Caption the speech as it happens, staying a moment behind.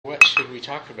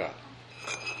talk about.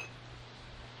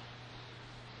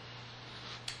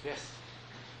 Yes?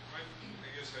 I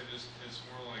guess it's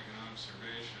more like an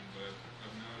observation, but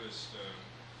I've noticed,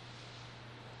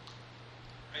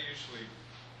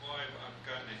 I've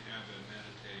gotten a habit of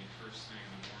meditating first thing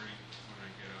in the morning when I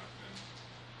get up. And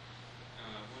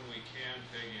when we can,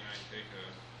 Peggy and I take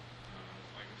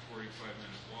like a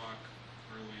 45-minute walk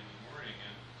early in the morning.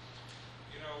 And,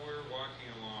 we're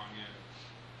walking along and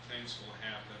things will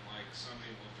happen, like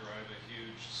somebody will drive a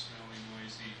huge, smelly,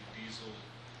 noisy diesel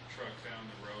truck down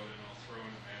the road, and I'll throw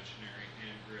an imaginary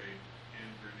hand grenade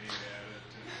at it.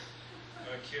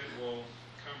 And a kid will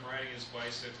come riding his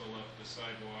bicycle up the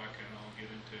sidewalk, and I'll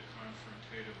get into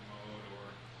confrontative mode. Or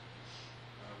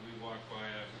we walk by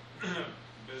a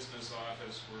business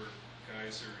office where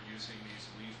guys are using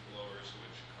these leaf blowers,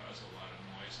 which cause a lot of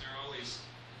noise. There are all these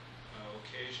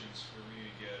occasions for me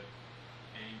to get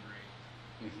angry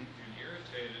and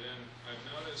irritated. And I've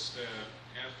noticed that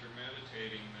after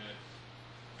meditating that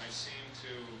I seem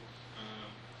to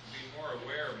be more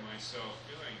aware of myself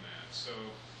doing that.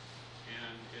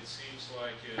 And it seems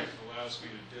like it allows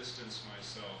me to distance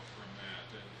myself from that.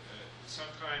 And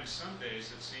sometimes, some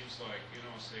days, it seems like,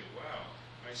 say, wow,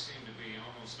 I seem to be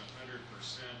almost 100%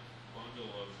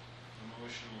 bundle of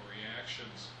emotional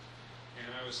reactions. And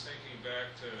I was thinking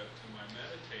back to my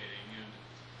meditating, and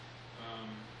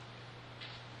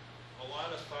a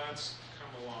lot of thoughts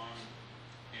come along,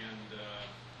 and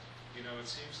it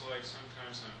seems like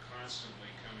sometimes I'm constantly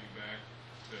coming back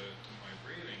to my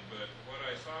breathing. But what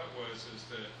I thought is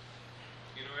that,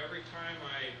 every time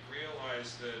I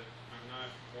realize that I'm not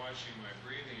watching my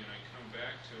breathing and I come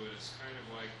back to it, it's kind of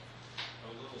like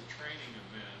a little training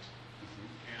event.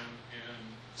 And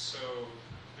so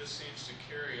this seems to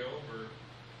carry over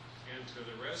into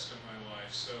the rest of my life.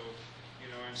 So,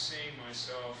 I'm seeing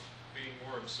myself being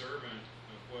more observant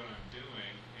of what I'm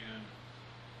doing, and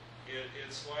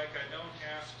it's like I don't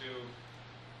have to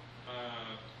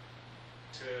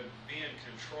be in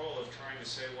control of trying to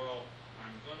say, well,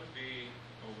 I'm going to be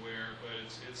aware, but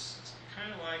it's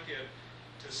kind of like it,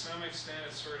 to some extent,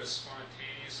 it's sort of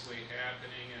spontaneously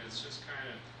happening, and it's just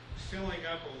kind of filling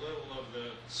up a little of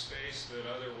the space that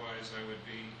otherwise I would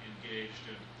be engaged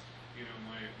in,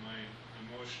 my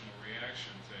emotional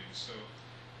reaction thing. So,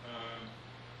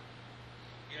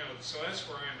 so that's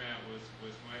where I'm at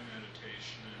with my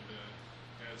meditation, and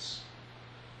that's,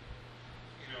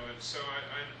 and so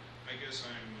I guess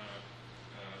I'm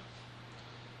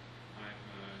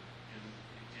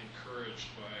encouraged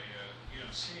by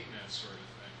seeing that sort of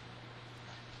thing.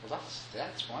 Well,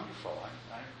 that's wonderful.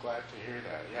 I'm glad to hear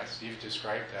that. Yes, you've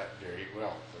described that very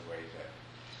well, the way that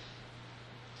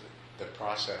the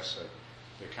process of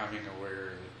becoming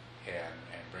aware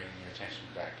and bringing your attention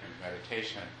back to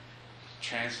meditation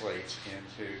translates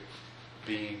into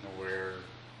being aware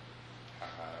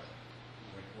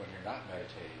when you're not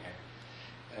meditating.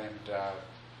 And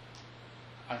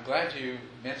I'm glad you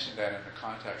mentioned that in the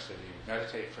context that you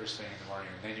meditate first thing in the morning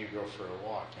and then you go for a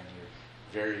walk and you're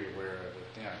very aware of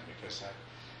it then, because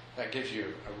that gives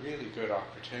you a really good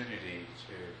opportunity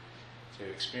to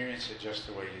experience it just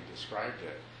the way you described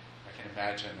it. I can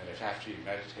imagine that if after you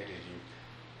meditated you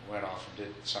went off and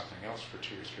did something else for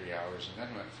 2 or 3 hours and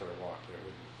then went for a walk, it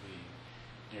wouldn't be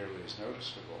nearly as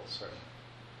noticeable. So,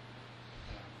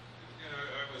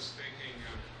 I was thinking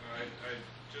of, I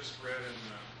just read in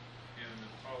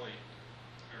the Pali,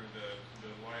 or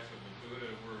the life of the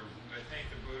Buddha, where I think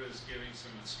the Buddha is giving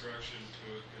some instruction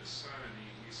to his son, and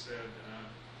he said,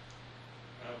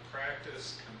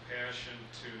 practice compassion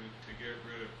to get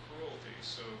rid of cruelty.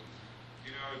 So,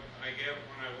 I get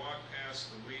when I walk past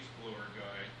the leaf blower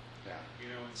guy,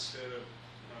 instead of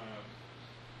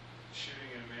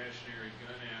shooting an imaginary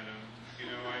gun at him,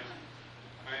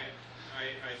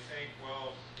 I think,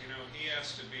 well, he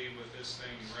has to be with this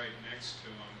thing right next to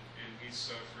him, and he's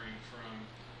suffering from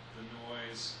the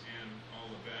noise and all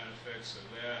the bad effects of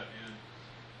that. And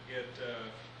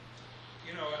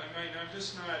I'm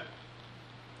just not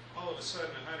all of a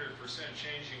sudden 100%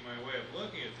 changing my way of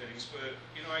looking at things, but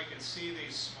I can see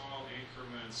these small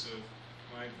increments of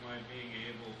my being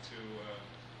able to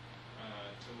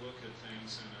look at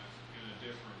things in a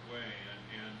different way,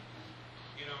 and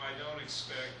I don't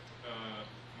expect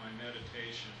my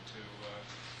meditation to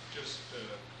just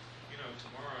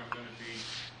tomorrow I'm going to be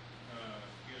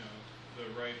the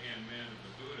right hand man of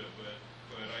the Buddha, but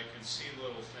I can see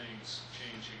little things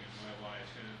changing in my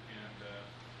life, and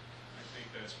I think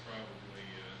that's probably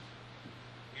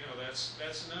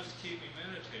that's enough to keep me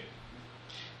meditating.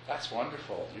 That's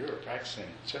wonderful. You're practicing it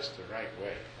just the right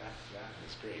way. That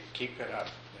is great. Keep it up.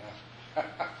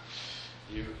 Yeah.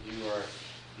 You are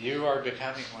You are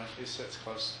becoming one who sits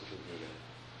close to the Buddha.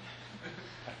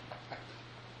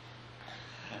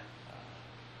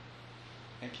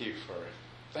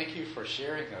 Thank you for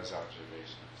sharing those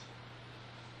observations.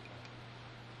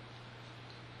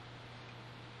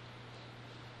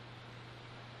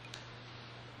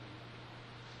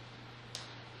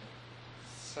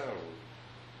 So,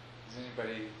 does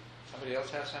somebody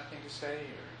else have something to say?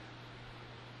 Or?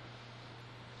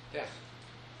 Yes.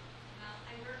 Well,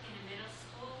 I work in a middle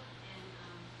school, and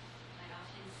I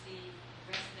often see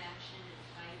aggressive action and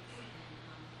fights. And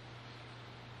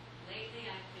lately,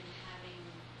 I've been having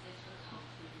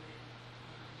difficulty with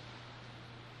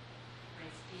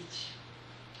right speech.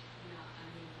 You know, I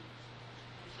mean,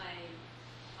 if I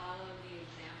follow the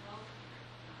example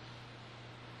of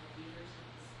leaders of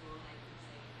the school, I could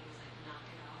say things like "knock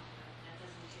it off," but that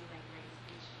doesn't feel like right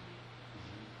speech to me.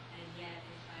 And yet,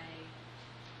 if I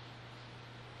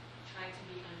try to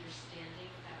be understanding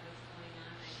about what's going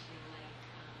on, I feel like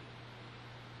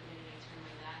the minute I turn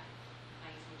my back,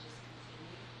 fights will just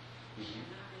continue.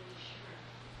 I'm not really sure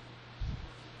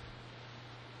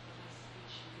what my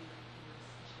speech should be like in those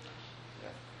situations.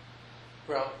 Yeah.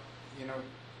 Well,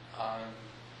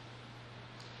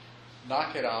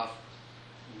 knock it off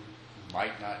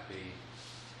might not be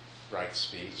right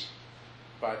speech,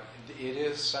 but it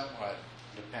is somewhat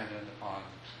dependent upon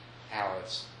how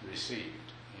it's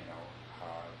received.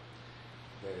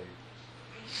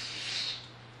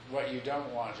 What you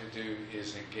don't want to do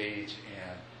is engage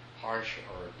in harsh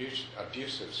or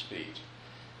abusive speech,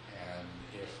 and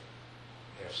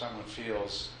if someone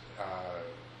feels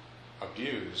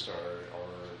abused or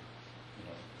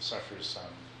suffers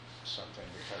something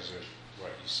because of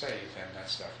what you say, then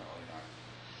that's definitely not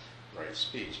right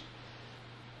speech.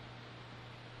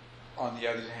 On the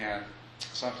other hand,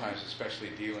 sometimes, especially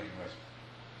dealing with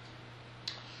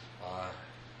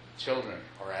children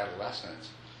or adolescents,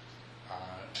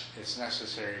 it's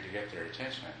necessary to get their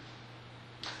attention.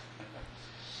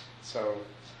 So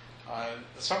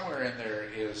somewhere in there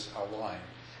is a line.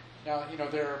 Now,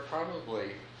 there are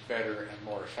probably better and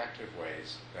more effective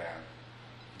ways than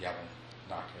yelling,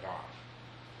 knock it off.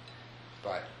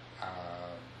 But,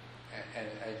 and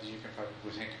you can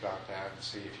probably think about that and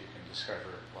see if you can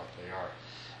discover what they are.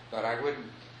 But I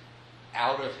wouldn't,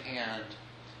 out of hand,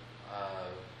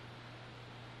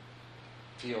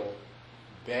 feel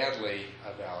badly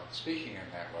about speaking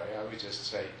in that way. I would just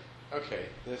say, okay,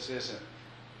 this isn't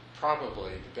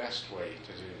probably the best way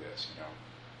to do this.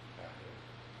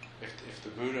 If the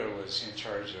Buddha was in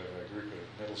charge of a group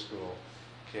of middle school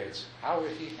kids, how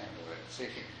would he handle it? See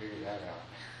if you can figure that out.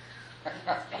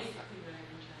 That's basically what I've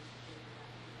been trying to figure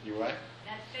out. You what?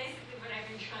 That's basically what I've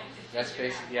been trying to figure out. That's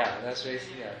basically, yeah. That's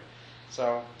basically, yeah.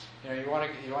 So, you want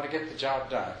to get the job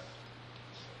done,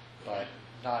 but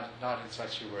not in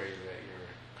such a way that you're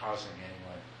causing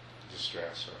anyone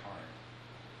distress or harm.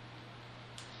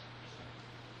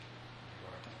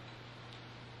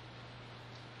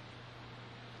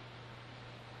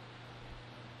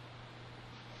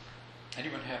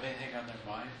 Anyone have anything on their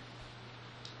mind?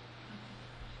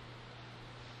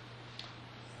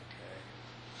 Okay.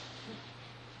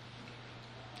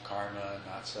 Karma,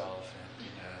 not self,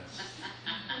 emptiness.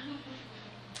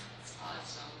 It's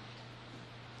awesome.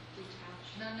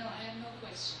 Detach. No, I have no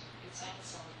question. It's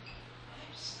awesome.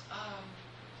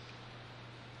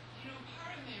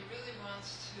 Part of me really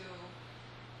wants to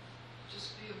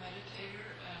just be a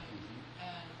meditator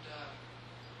and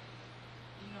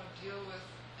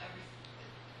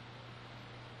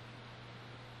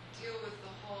deal with the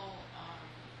whole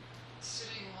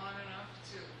sitting long enough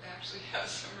to actually have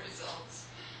some results.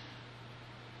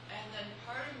 And then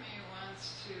part of me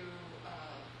wants to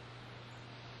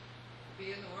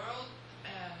be in the world,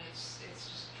 and it's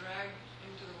just dragged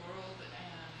into the world,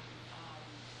 and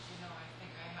I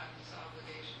think I have these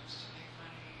obligations to make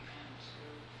money and to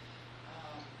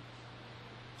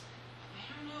I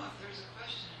don't know if there's a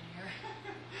question in here.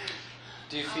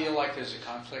 Do you feel like there's a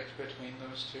conflict between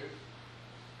those two?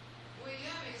 Well,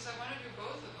 yeah, because I want to do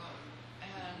both of them,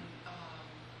 and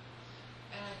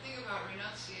I think about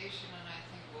renunciation, and I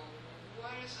think, well,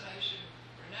 what is it I should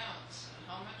renounce, and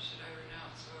how much should I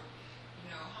renounce, or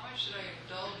how much should I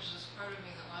indulge this part of me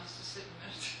that wants to sit and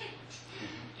meditate,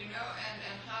 and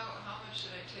how much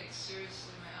should I take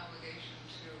seriously my obligation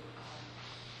to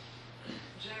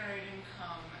generate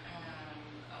income and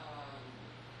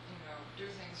do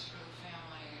things for the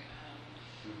family, and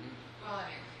well,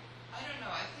 anyway. I don't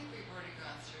know. I think we've already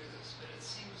gone through this, but it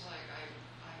seems like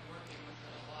I'm working with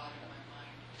it a lot in my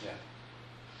mind. Yeah.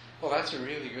 Well, that's a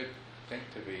really good thing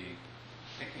to be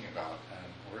thinking about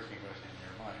and working with in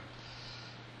your mind.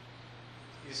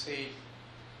 You see,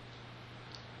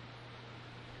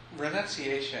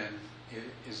 renunciation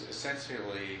is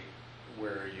essentially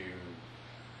where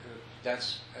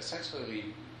that's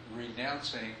essentially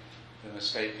renouncing the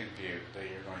mistaken view that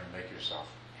you're going to make yourself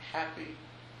happy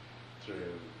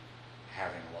through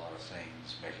having a lot of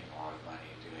things, making a lot of money,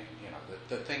 doing,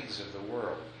 the things of the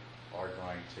world are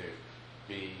going to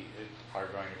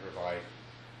provide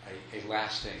a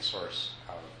lasting source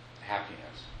of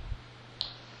happiness.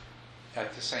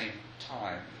 At the same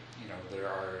time, there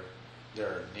are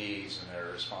needs and there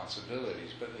are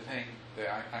responsibilities. But the thing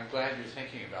that I'm glad you're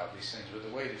thinking about these things, but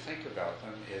the way to think about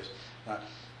them is not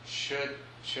should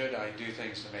I do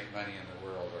things to make money in the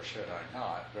world or should I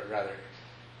not, but rather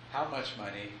how much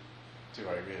money do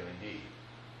I really need?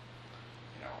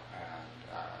 And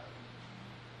How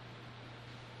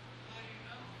do you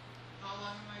know? How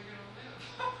long am I going to live?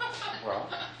 well,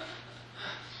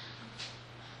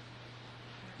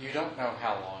 you don't know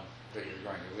how long that you're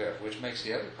going to live, which makes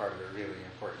the other part of it really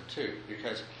important too,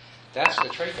 because that's the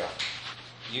trade-off.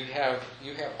 You have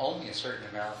only a certain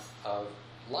amount of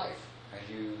life, and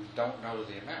you don't know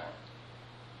the amount.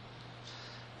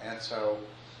 And so,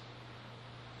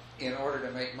 in order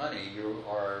to make money,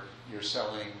 you're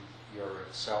selling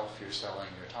yourself, you're selling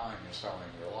your time, you're selling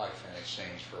your life in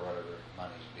exchange for whatever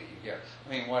money that you get. I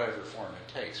mean, whatever form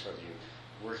it takes, whether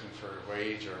you're working for a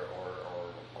wage or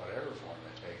whatever form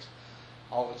it takes.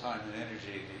 All the time and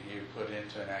energy that you put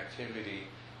into an activity,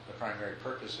 the primary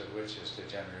purpose of which is to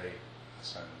generate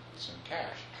some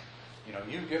cash.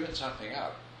 You've given something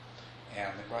up,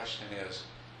 and the question is,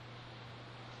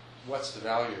 what's the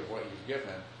value of what you've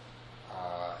given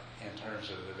in terms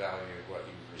of the value of what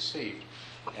you've received?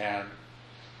 And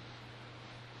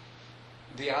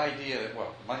the idea that,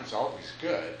 money's always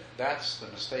good, that's the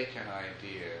mistaken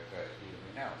idea that you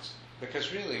renounce.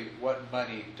 Because really what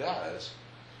money does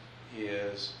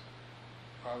is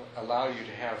allow you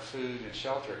to have food and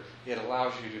shelter. It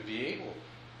allows you to be able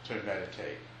to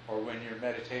meditate. Or when your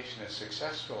meditation is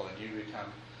successful and you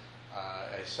become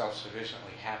a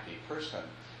self-sufficiently happy person,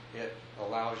 it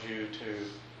allows you to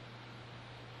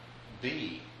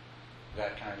be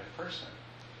that kind of person.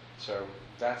 So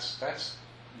that's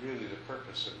really the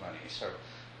purpose of money.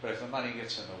 But if the money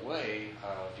gets in the way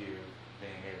of you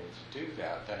being able to do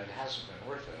that, then it hasn't been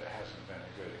worth it. It hasn't been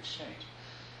a good exchange.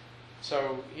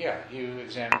 So you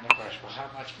examine the question: well, how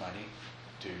much money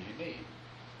do you need?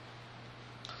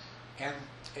 And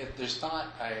there's not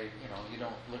you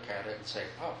don't look at it and say,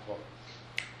 oh, well,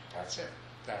 that's it.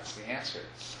 That's the answer.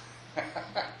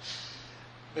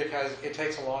 Because it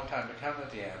takes a long time to come to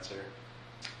the answer,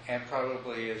 and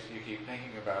probably if you keep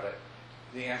thinking about it,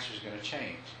 the answer is going to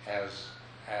change as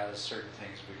certain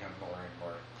things become more and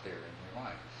more clear in your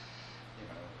mind.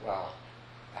 Well,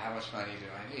 how much money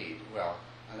do I need? Well,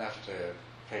 enough to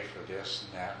pay for this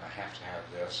and that, and I have to have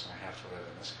this, and I have to live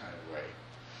in this kind of way.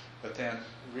 But then,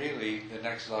 really, the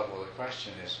next level of the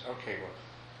question is, okay, well,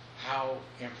 how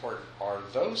important are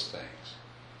those things?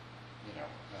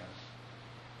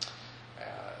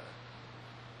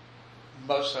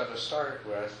 Most of us start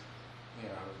with,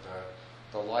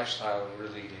 the lifestyle we're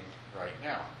leading right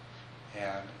now.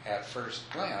 And at first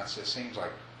glance, it seems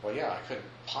like, well, I couldn't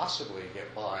possibly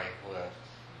get by with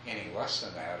any less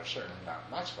than that, or certainly not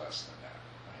much less than that,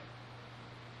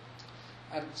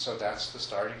 right? And so that's the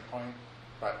starting point.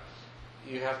 But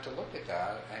you have to look at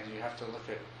that, and you have to look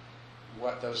at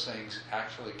what those things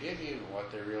actually give you, and what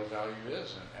their real value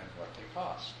is, and what they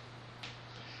cost.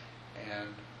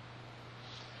 And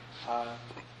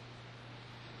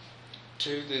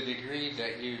to the degree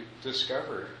that you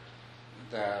discover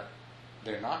that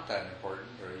they're not that important,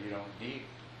 or you don't need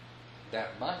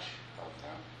that much of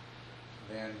them,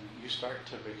 then you start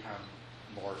to become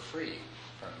more free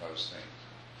from those things.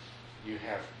 You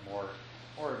have more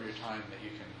of your time that you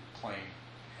can claim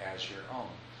as your own,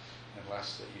 and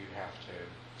less that you have to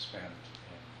spend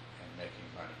in making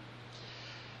money.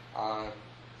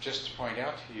 Just to point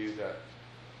out to you that,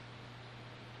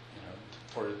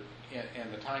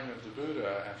 in the time of the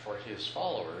Buddha and for his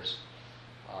followers,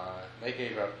 they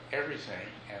gave up everything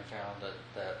and found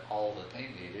that all that they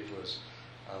needed was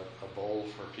a bowl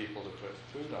for people to put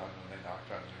food on when they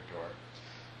knocked on their door,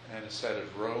 and a set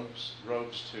of robes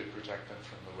to protect them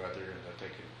from the weather and that they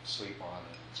could sleep on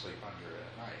and sleep under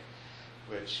at night,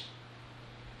 which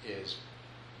is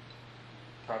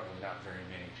probably not very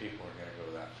many people are going to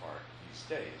go that far these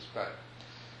days. But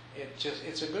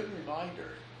it's a good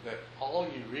reminder that all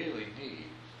you really need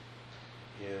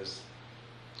is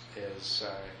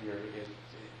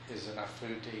enough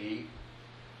food to eat,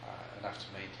 enough to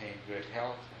maintain good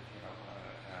health,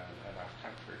 and enough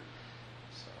comfort.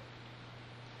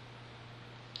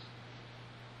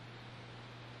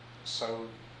 So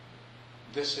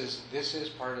this is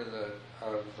part of the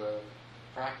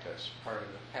practice, part of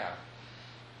the path,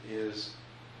 is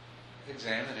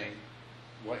examining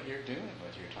what you're doing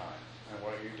with your time and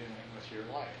what you're doing with your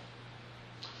life.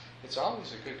 It's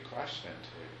always a good question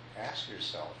to ask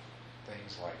yourself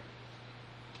things like,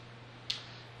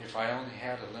 if I only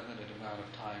had a limited amount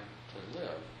of time to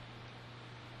live,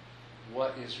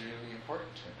 what is really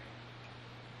important to me?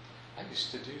 I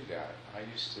used to do that. I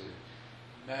used to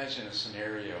imagine a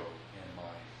scenario in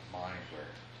my mind where,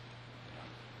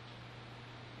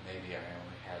 maybe I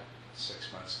only had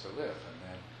 6 months to live, and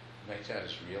then make that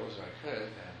as real as I could,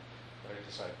 and I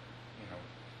decide,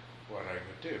 what I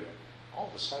would do. And all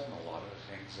of a sudden, a lot of the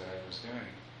things that I was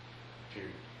doing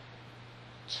appeared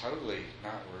totally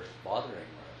not worth bothering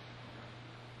with.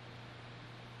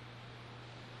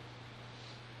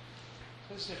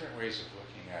 There's different ways of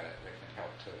looking at it that can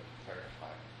help to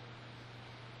clarify.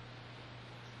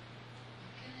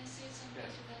 Can I say something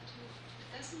Yes. to that too?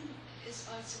 Is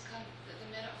also the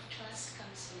matter of trust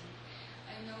comes in.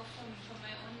 I know from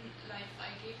my own life,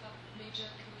 I gave up major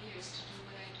careers to do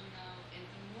what I do now, and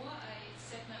the more I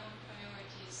set my own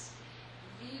priorities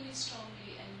really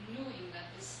strongly and knowing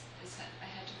that this is I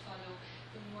had to follow,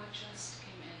 the more trust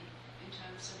came in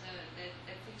terms of that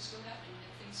things will happen,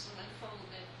 that things will unfold,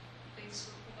 that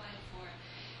things will provide for,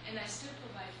 and I still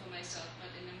provide for myself,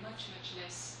 but in a much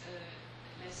lesser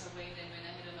way than when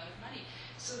I had a lot of money.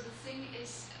 So the thing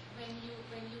is, when you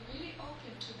really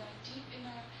open to that deep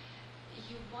inner,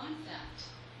 you want that.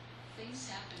 Things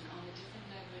happen on a different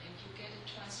level, and you get a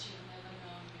trust you've never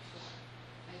known before.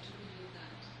 I do believe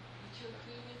that. Would you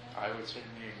agree with that? I would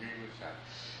certainly agree with that.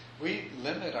 We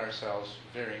limit ourselves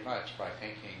very much by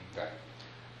thinking that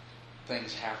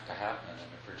things have to happen in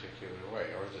a particular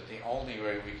way, or that the only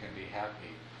way we can be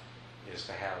happy is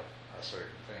to have a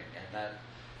certain thing, and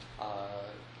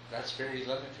that's very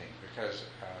limiting, because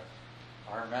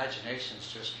our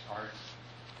imaginations just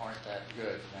aren't that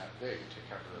good and that big to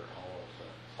cover all of the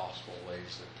possible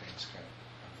ways that things can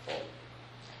unfold.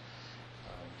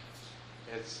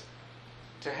 It's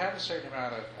to have a certain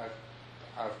amount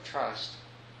of trust.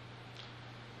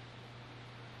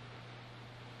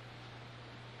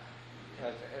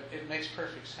 It makes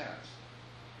perfect sense.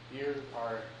 You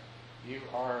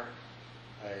are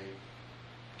a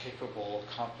capable,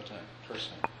 competent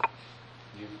person.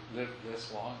 You've lived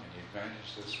this long and you've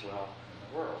managed this well in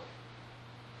the world.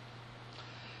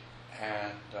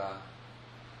 And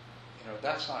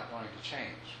that's not going to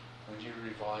change. When you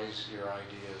revise your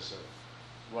ideas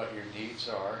of what your needs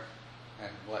are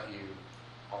and what you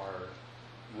are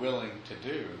willing to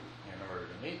do in order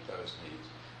to meet those needs,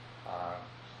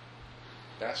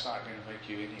 that's not going to make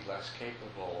you any less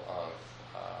capable of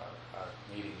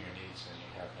meeting your needs than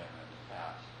you have been in the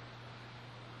past.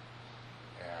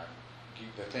 And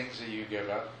the things that you give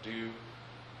up do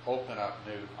open up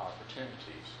new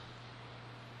opportunities,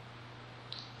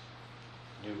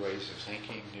 new ways of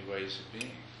thinking, new ways of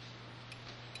being.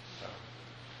 So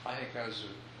I think that was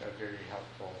a very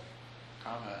helpful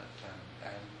comment,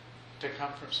 and to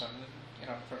come from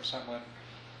someone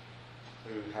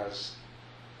who has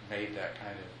made that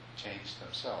kind of change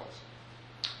themselves.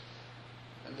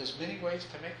 And there's many ways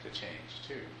to make the change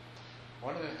too.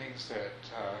 One of the things that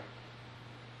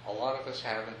a lot of us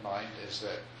have in mind is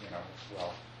that,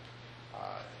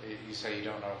 you say you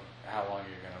don't know how long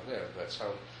you're going to live, but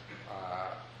so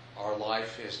our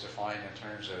life is defined in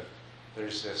terms of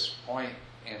there's this point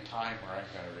in time where I'm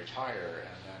going to retire,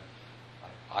 and then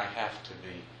I have to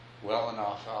be well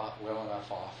enough off when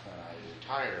I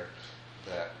retire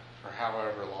that for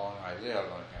however long I live, I'm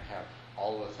going to have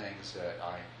all the things that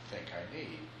I think I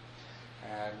need,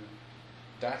 and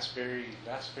that's very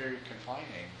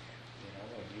confining.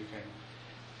 When you can,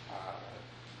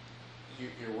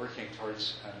 you're working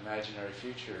towards an imaginary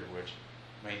future which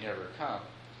may never come,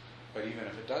 but even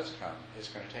if it does come, it's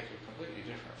going to take a completely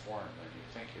different form than you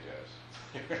think it is.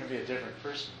 You're going to be a different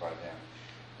person by then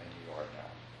than you are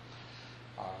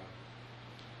now.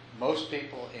 Most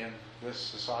people in this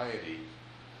society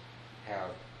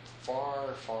have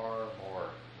far, far more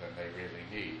than they really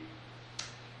need.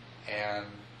 And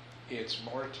it's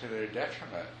more to their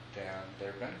detriment than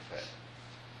their benefit.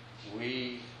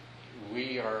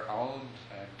 We are owned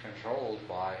and controlled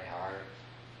by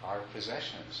our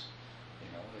possessions.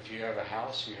 If you have a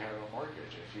house, you have a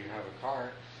mortgage. If you have a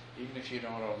car, even if you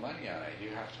don't owe money on it, you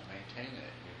have to maintain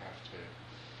it. You have to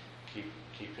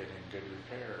keep it in good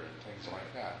repair and things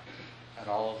like that. And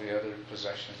all of the other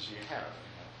possessions you have.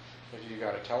 If you've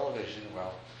got a television,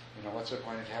 well, what's the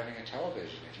point of having a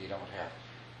television if you don't have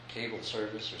cable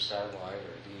service or satellite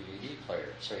or DVD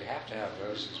player? So you have to have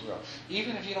those as well,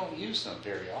 even if you don't use them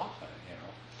very often.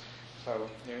 So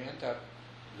you end up,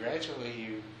 gradually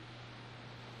you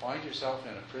find yourself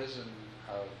in a prison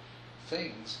of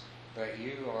things that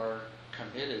you are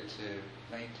committed to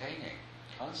maintaining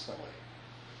constantly.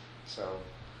 So,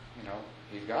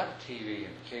 you've got a TV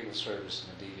and cable service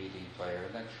and a DVD player,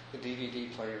 and then the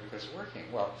DVD player is working.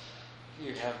 Well,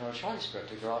 you have no choice but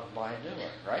to go out and buy a new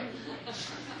one, right?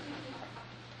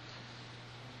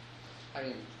 I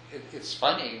mean, it's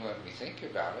funny when we think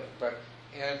about it, but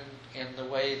in the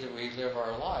way that we live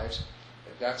our lives,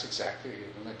 that's exactly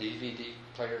when the DVD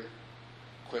player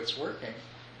quits working.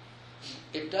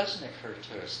 It doesn't occur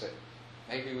to us that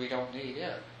maybe we don't need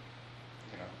it,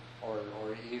 or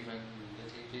even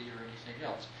the TV or anything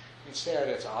else. Instead,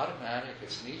 it's automatic,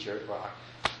 it's knee-jerk. Well,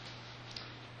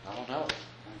 I don't know.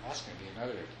 That's going to be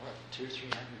another,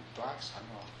 $200-300? I don't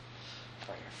know if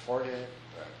I can afford it,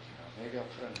 but, maybe I'll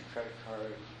put it on a credit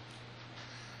card.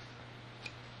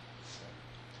 So,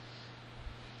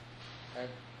 and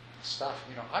stuff,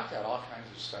 I've got all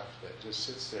kinds of stuff that just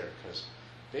sits there because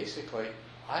basically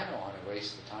I don't want to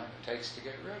waste the time it takes to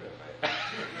get rid of it.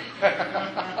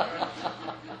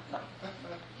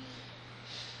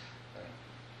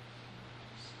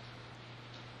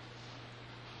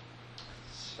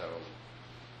 So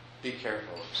be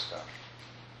careful of stuff.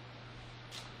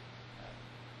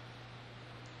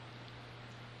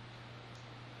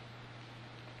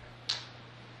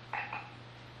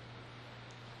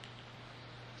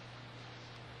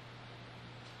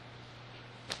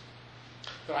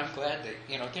 But I'm glad that,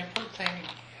 the important thing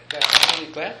that I'm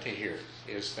really glad to hear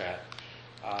is that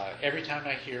every time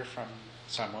I hear from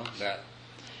someone that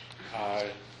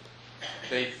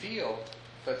they feel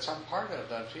that some part of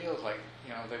them feels like,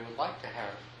 they would like to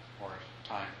have more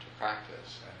time to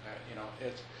practice.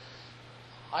 And,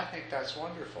 I think that's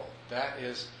wonderful. That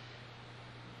is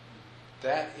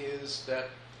that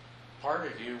part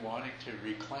of you wanting to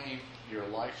reclaim your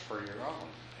life for your own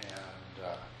and,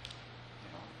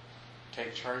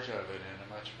 take charge of it in a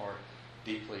much more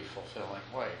deeply fulfilling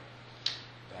way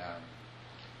than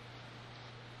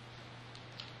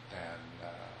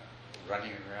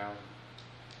running around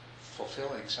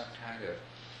fulfilling some kind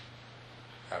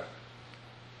of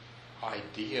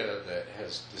idea that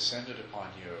has descended upon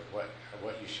you of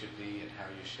what you should be and how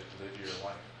you should live your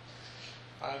life.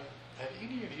 Have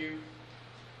any of you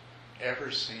ever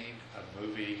seen a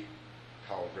movie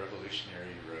called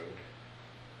Revolutionary Road?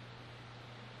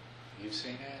 You've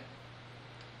seen it?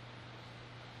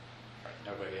 Right,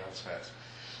 nobody else has.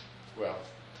 Well,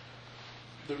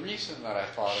 the reason that I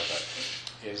thought of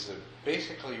it is that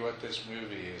basically what this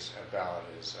movie is about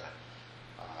is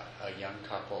a young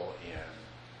couple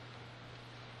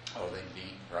they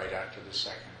meet right after the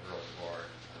Second World War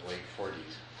in the late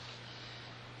 40s.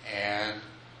 And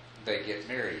they get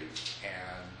married,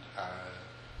 and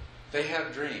they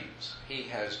have dreams. He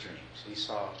has dreams. He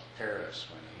saw Paris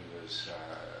when he was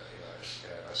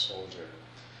a soldier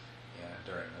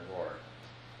during the war.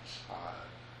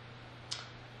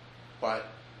 But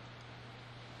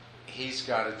he's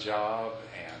got a job,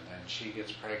 and then she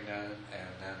gets pregnant, and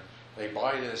then they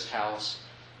buy this house.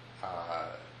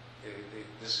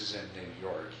 This is in New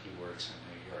York. He works in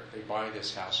New York. They buy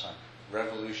this house on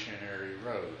Revolutionary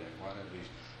Road in one of these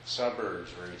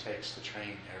suburbs where he takes the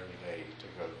train every day to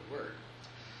go to work.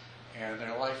 And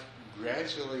their life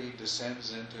gradually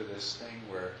descends into this thing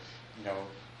where,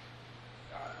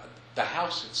 the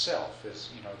house itself is,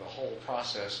 the whole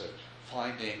process of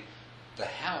finding the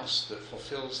house that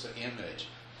fulfills the image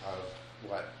of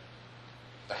what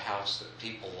the house that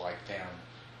people like them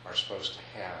are supposed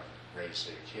to have, raise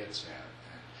their kids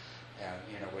in.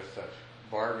 And with the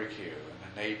barbecue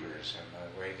and the neighbors and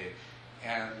the way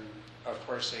and of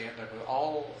course they end up with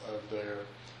all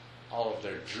of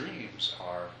their dreams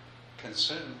are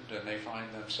consumed, and they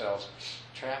find themselves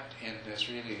trapped in this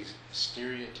really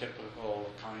stereotypical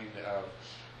kind of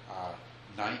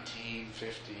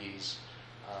 1950s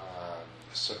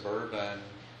suburban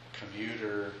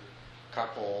commuter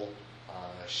couple.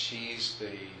 She's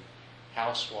the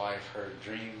housewife. Her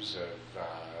dreams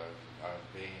of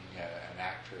being an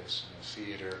actress in the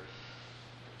theater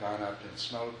gone up in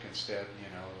smoke. Instead,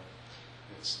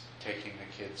 it's taking the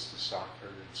kids to soccer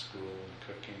and school and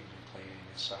cooking and cleaning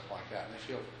and stuff like that. And they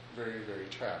feel very, very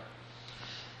trapped.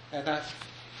 And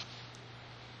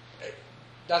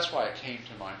that's why it came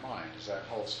to my mind, is that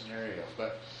whole scenario.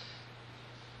 But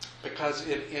because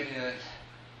it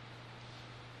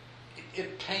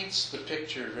paints the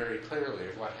picture very clearly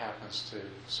of what happens to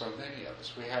so many of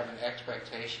us. We have an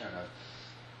expectation of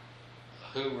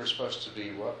who we're supposed to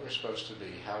be, what we're supposed to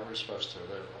be, how we're supposed to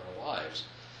live our lives.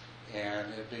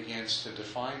 And it begins to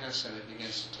define us, and it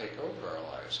begins to take over our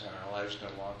lives, and our lives no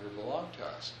longer belong to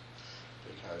us.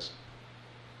 Because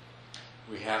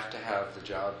we have to have the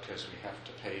job because we have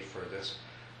to pay for this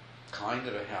kind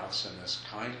of a house in this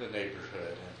kind of a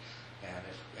neighborhood, and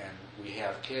we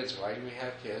have kids. Why do we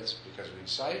have kids? Because we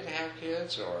decided to have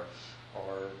kids, or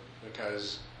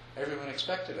because everyone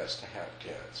expected us to have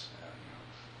kids.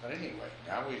 But anyway,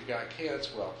 now we've got kids.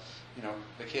 Well,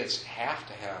 the kids have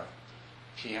to have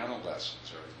piano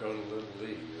lessons or go to Little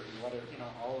League or whatever.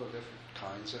 All the different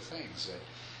kinds of things that.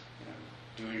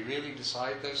 Do we really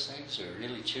decide those things? Do we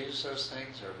really choose those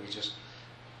things? Or we just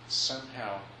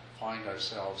somehow find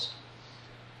ourselves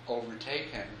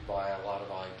overtaken by a lot of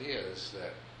ideas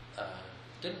that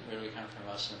didn't really come from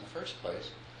us in the first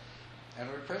place, and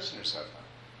we're prisoners of them.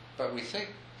 But we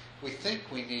think we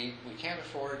can't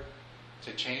afford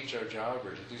to change our job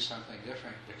or to do something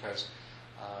different because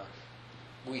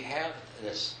we have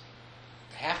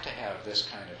to have this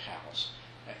kind of house,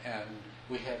 and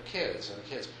we have kids, and the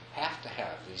kids have to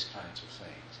have these kinds of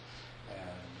things.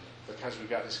 And because we've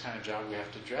got this kind of job, we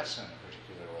have to dress in a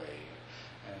particular way.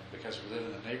 And because we live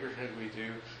in the neighborhood we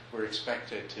do, we're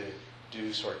expected to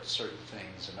do certain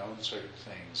things and own certain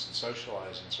things and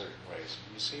socialize in certain ways.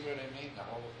 And you see what I mean? The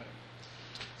whole thing.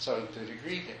 So the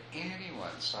degree that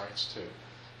anyone starts to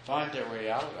find their way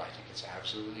out of it, I think it's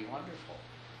absolutely wonderful.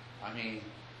 I mean,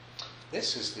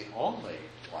 this is the only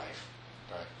life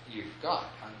that you've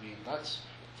got. I mean, let's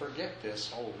forget this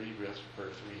whole rebirth,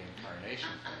 birth,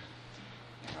 reincarnation thing.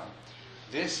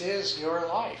 This is your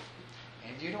life,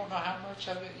 and you don't know how much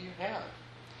of it you have.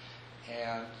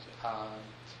 And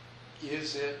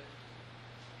is it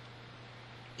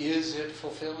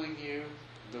fulfilling you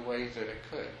the way that it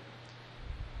could?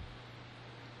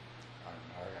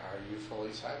 Are you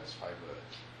fully satisfied with it?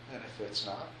 And if it's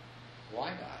not,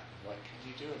 why not? What can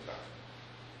you do about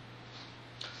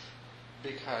it?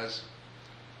 Because,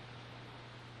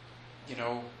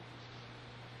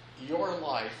 your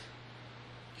life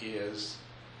is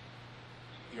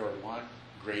your one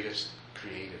greatest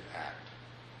creative act.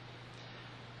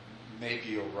 Maybe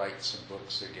you'll write some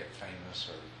books that get famous,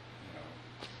 or,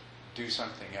 do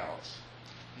something else.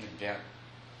 Invent a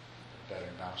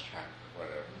better mousetrap or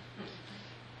whatever.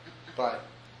 But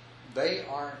they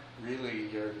aren't really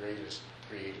your greatest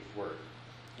creative work.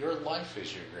 Your life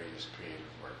is your greatest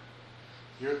creative work.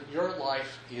 Your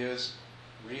life is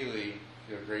really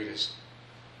your greatest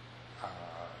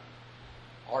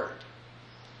art.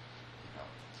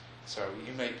 So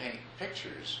you may paint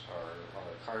pictures or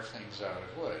carve things out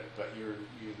of wood, but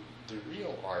the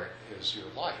real art is your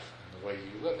life and the way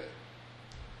you live it.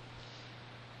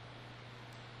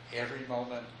 Every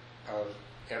moment of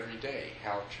every day,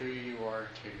 how true you are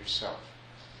to yourself,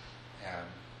 and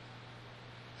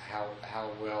how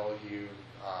well you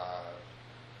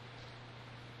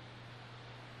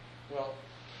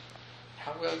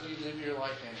how well do you live your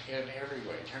life in every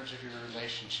way, in terms of your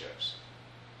relationships.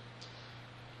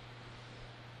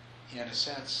 In a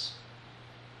sense,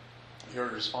 your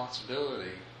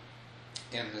responsibility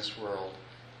in this world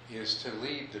is to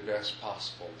lead the best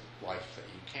possible life that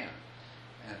you can.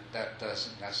 And that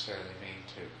doesn't necessarily mean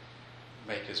to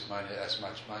make as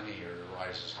much money or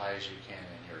rise as high as you can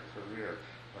in your career,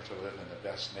 or to live in the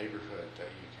best neighborhood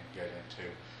that you can get into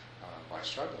by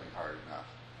struggling hard enough.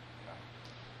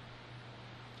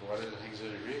 But what are the things that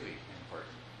are really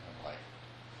important in life?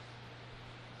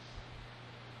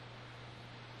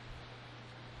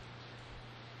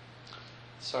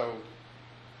 So,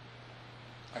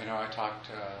 I talked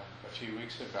a few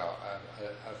weeks ago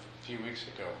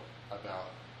about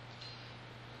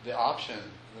the option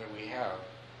that we have,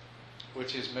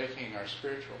 which is making our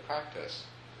spiritual practice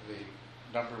the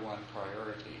number one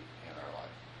priority in our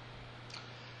life.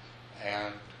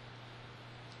 And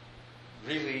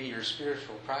really, your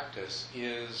spiritual practice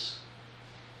is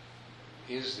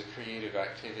the creative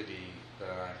activity that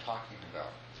I'm talking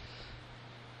about,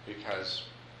 because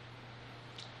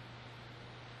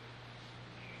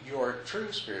your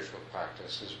true spiritual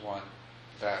practice is one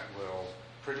that will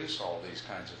produce all these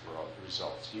kinds of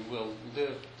results. You will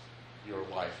live your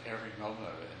life, every moment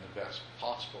of it, in the best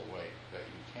possible way that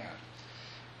you can.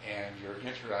 And your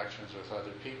interactions with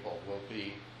other people will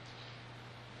be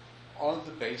on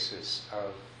the basis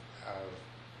of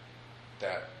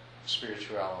that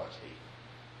spirituality.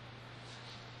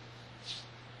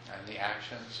 And the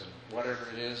actions and whatever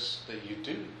it is that you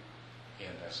do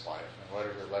in this life, and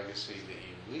whatever legacy that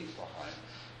you leave behind,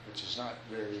 which is not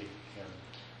very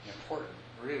important,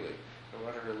 really, but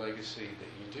whatever legacy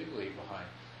that you do leave behind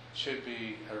should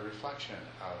be a reflection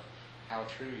of how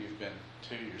true you've been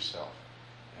to yourself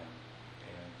and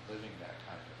living that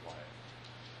kind of life.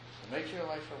 So make your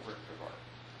life a work of art.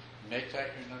 Make that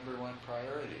your number one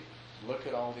priority. Look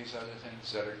at all these other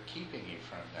things that are keeping you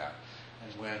from that.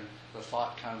 And when the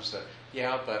thought comes that,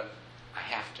 yeah, but I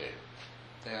have to,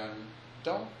 then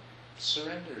don't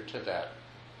surrender to that.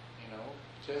 You know,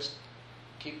 just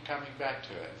keep coming back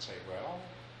to it and say, well,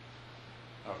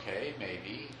 okay,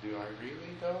 maybe. Do I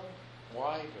really though?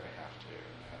 Why do I have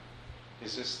to?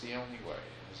 Is this the only way?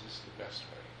 Is this the best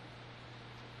way?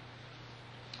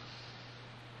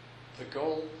 The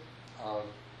goal of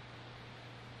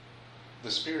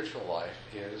the spiritual life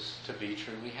is to be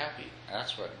truly happy.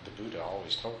 That's what the Buddha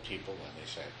always told people when they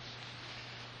said,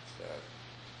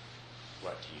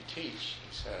 what do you teach?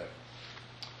 He said,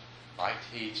 I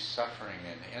teach suffering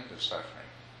and the end of suffering,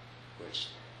 which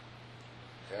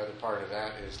the other part of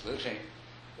that is living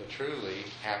the truly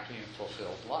happy and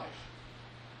fulfilled life.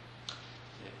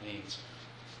 It means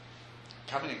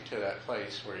coming to that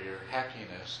place where your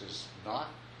happiness is not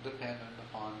dependent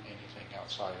upon anything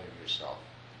outside of yourself,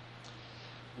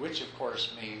 which of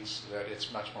course means that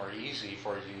it's much more easy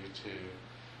for you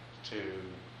to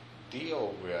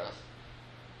deal with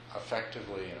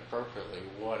effectively and appropriately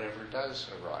whatever does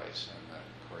arise in the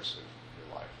course of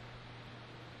your life.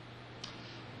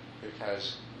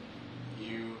 Because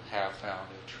you have found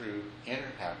a true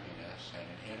inner happiness and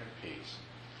an inner peace,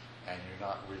 and you're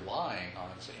not relying on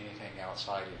anything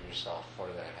outside of yourself for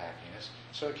that happiness,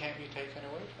 so it can't be taken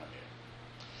away from you.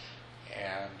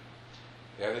 And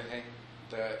the other thing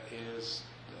that is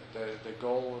the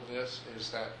goal of this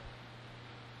is that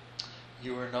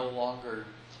you are no longer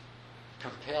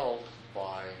compelled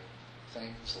by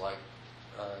things like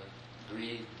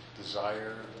greed,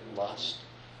 desire, lust,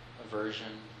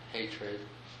 aversion, hatred,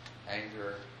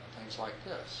 anger, and things like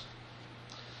this.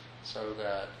 So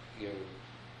that you,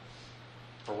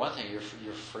 for one thing,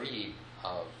 you're freed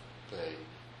of the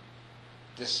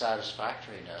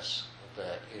dissatisfactoriness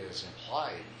that is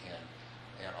implied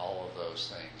in all of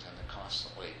those things, and the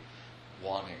constantly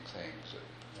wanting things,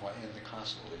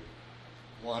 constantly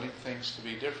wanting things to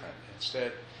be different.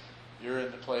 Instead, you're in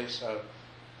the place of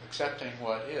accepting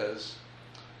what is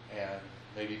and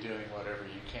maybe doing whatever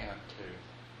you can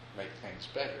to make things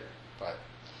better, but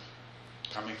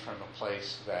coming from a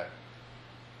place that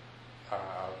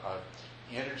of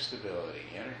inner stability,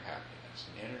 inner happiness,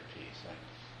 and inner peace,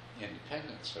 and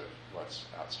independence of what's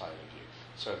outside of you,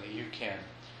 so that you can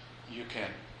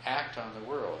act on the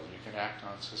world, you can act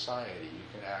on society, you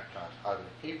can act on other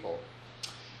people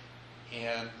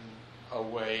in a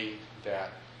way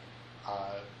that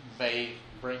may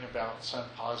bring about some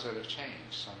positive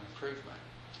change, some improvement.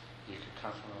 You can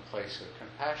come from a place of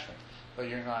compassion, but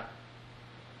your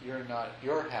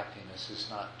happiness is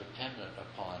not dependent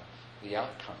upon the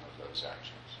outcome of those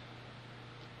actions.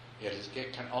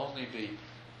 It can only be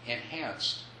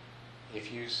enhanced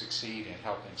if you succeed in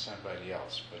helping somebody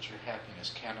else, but your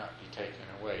happiness cannot be taken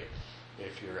away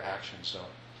if your actions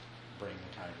don't bring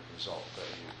the kind of result that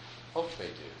you hope they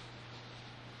do.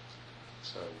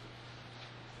 So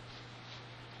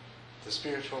the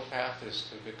spiritual path is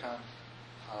to become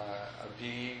a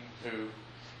being who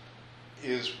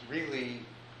is really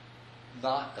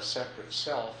not a separate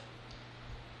self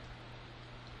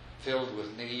filled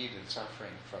with need and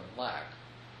suffering from lack,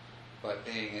 but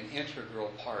being an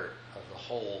integral part of the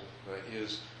whole that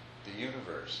is the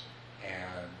universe,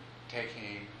 and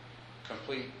taking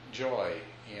complete joy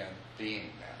in being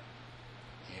that,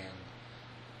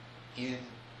 in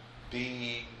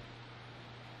being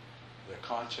the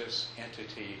conscious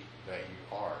entity that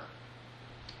you are,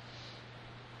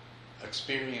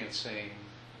 experiencing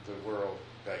the world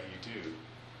that you do,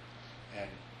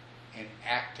 and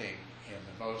acting in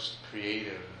the most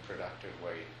creative and productive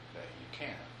way that you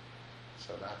can.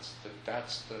 So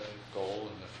that's the goal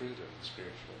and the fruit of the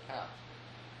spiritual path.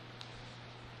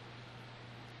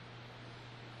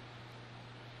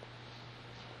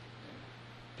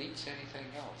 It beats anything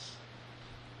else.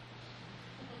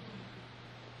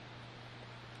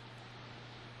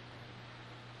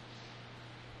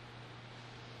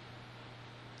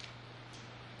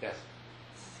 Yes?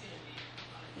 This is going to be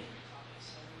on a different topic,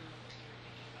 so I don't know what you were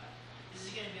thinking about. This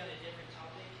is going to be on a different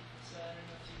topic, so I don't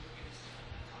know if you were going to stick on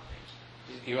that topic.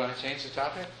 You want to change the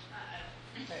topic?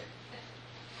 Okay.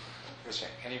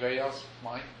 Anybody else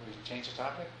mind? We change the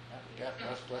topic? Yeah,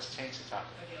 let's change the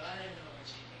topic. Okay, well, I didn't know what we're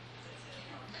changing.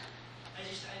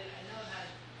 I know I've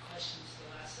had questions the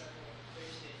last several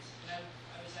Thursdays, and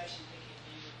I was actually thinking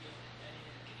maybe it would be I didn't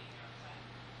end up getting enough time.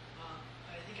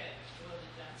 But I think I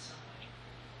floated that some way.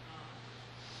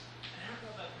 And I don't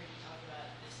know if I've heard you talk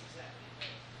about this exactly, but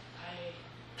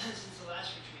since the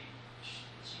last retreat, which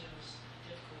you know was a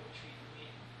difficult retreat for me,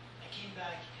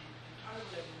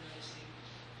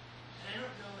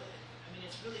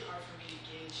 it's really hard for me to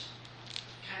gauge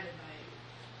kind of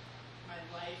my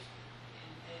life in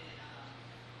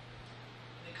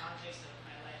the context of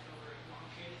my life over a long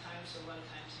period of time. So a lot of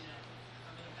times, you know, if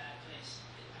I'm in a bad place,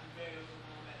 I'm very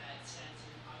overwhelmed by that sense,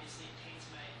 and obviously it taints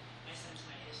my sense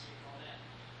of my history and all that.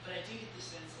 But I do get the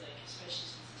sense, like,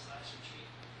 especially since this last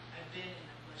retreat, I've been in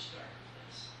a much darker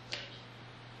place, like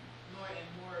more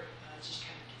and more, just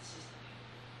kind of consistently.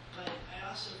 But I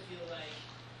also feel like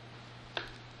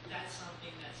that's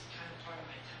something that's kind of part of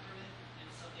my temperament, and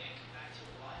it's something I come back to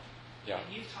a lot. Yeah. And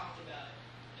you've talked about it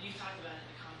in the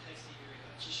context of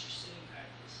just your sitting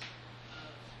practice,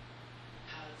 of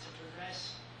how to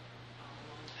progress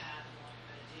along the path, along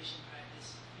your meditation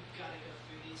practice. You've got to go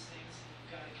through these things, and you've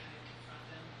got to kind of confront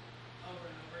them over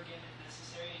and over again if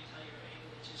necessary, until you're able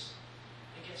to just,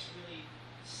 I guess, really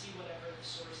see whatever the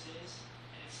source is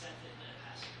and accept it and let it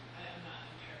pass through.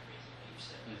 I'm paraphrasing what you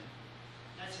said, but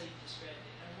that's how you described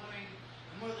it. And I'm wondering,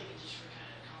 I'm more looking just for kind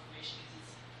of confirmation,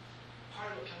 because it's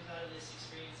part of what comes out of this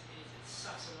experience is it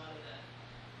sucks a lot of the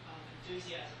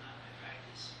enthusiasm out of my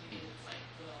practice, because it's like,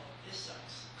 well, this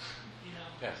sucks, you know?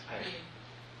 Yes, I right. mean,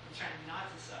 I'm trying not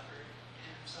to suffer,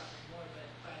 and I'm suffering more, but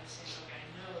by the same token, I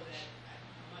know that I'm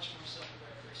a much more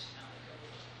self-aware person now, like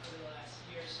over the last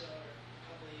year or so, or a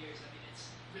couple of years. I mean,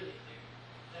 it's really clear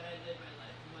that I live my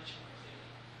life much more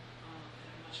clearly,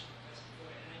 and I'm much more present for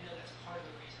it, and I know that's part of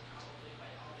the reason probably why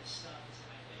all this stuff is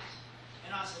in my face,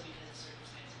 and also because of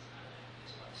circumstances, and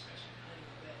there's a lot of stress right now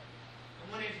anyway. But I'm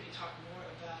wondering if you could talk more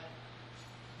about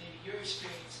maybe your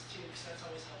experience too, because that's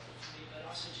always helpful for me, but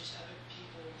also just other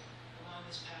people along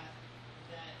this path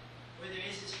that, where there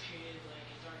is this period, like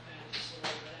a dark night of the soul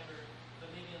or whatever, but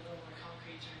maybe in a little more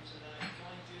concrete terms of that,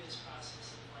 going through this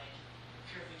process of like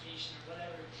purification or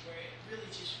whatever, where it really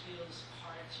just feels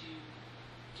hard to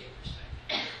get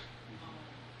perspective,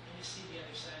 and to see the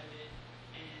other side of it,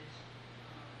 and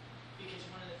because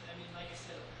one of the, I mean, like I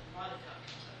said, a lot of doubt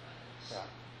comes up out of this. Yeah.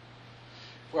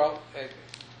 Well,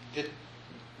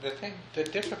 the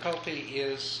difficulty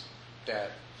is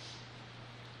that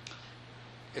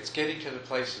it's getting to the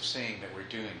place of seeing that we're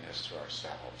doing this to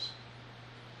ourselves,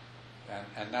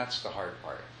 and that's the hard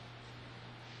part.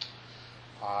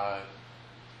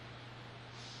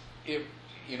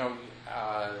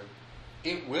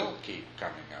 It will keep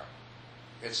coming up.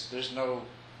 There's no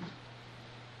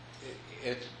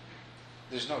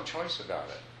choice about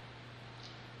it.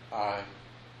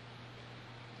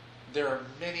 There are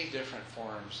many different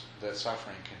forms that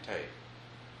suffering can take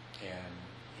in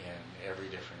every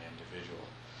different individual.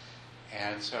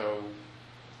 And so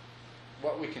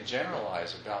what we can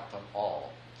generalize about them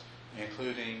all,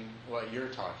 including what you're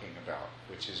talking about,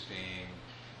 which is being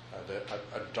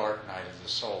a dark night of the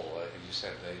soul. You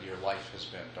said that your life has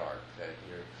been dark, that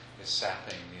it's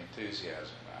sapping the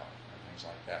enthusiasm out, and things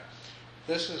like that.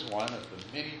 This is one of the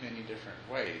many, many different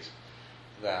ways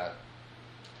that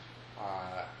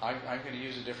I'm going to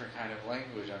use a different kind of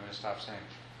language. I'm going to stop saying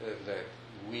that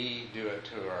we do it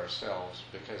to ourselves,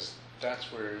 because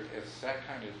that's where it's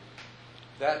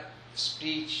that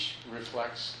speech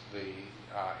reflects the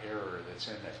error that's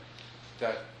in it.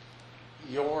 That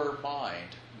your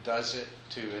mind does it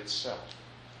to itself.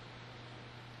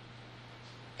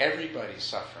 Everybody's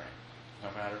suffering,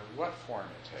 no matter what form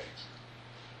it takes,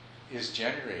 is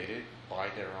generated by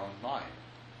their own mind.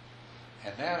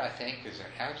 And that, I think, is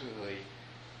an absolutely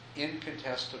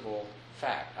incontestable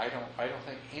fact. I don't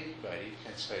think anybody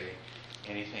can say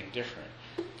anything different.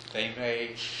 They may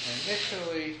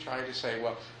initially try to say,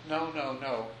 well,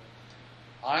 no,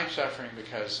 I'm suffering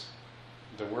because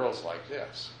the world's like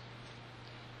this.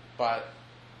 But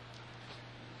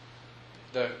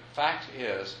the fact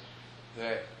is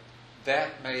that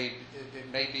it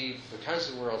may be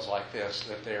because the world's like this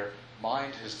that their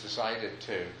mind has decided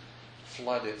to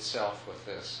flood itself with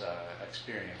this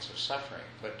experience of suffering.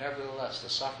 But nevertheless, the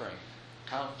suffering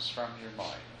comes from your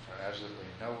mind, from absolutely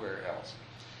nowhere else.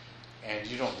 And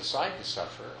you don't decide to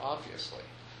suffer, obviously.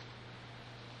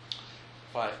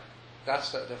 But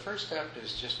that's the first step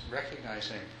is just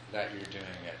recognizing that you're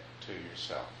doing it to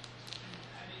yourself.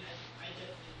 I mean, I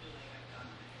definitely feel like I've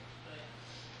gotten there, but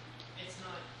it's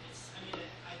not, I mean,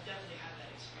 I definitely had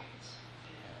that experience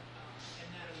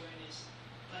and that awareness,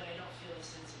 but I don't feel a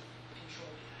sense of control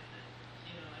behind that.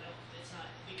 You know, it's not,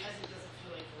 because it doesn't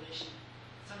feel like volition.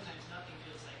 Sometimes nothing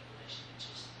feels like volition,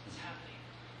 it's happening.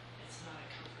 It's not a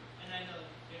comfort. And I know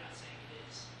you're not saying it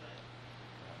is, but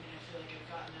I mean, I feel like I've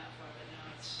gotten that far, but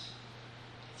now it's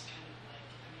kind of like,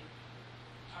 I mean,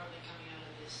 partly coming out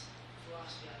of this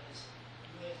philosophy, out of this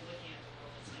way of looking at the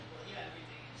world, it's like, well, yeah,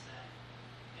 everything is that.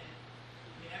 And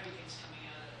I mean, everything's coming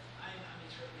out of, I'm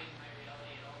interpreting my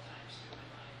reality at all times through my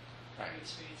mind. every Right.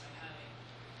 experience I'm having.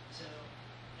 So,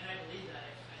 and I believe that. I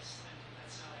mean,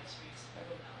 that's how I experience the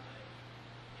world now.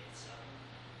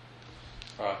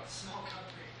 But it's small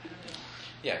comfort. I don't know.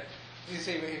 Yeah. You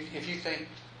see, if you think,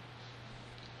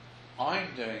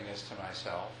 I'm doing this to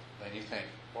myself, then you think,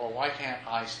 well, why can't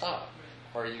I stop?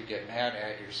 Or you get mad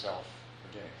at yourself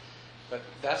for doing it. But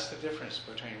that's the difference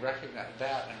between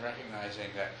that and recognizing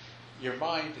that your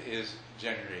mind is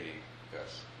generating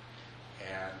this.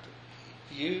 And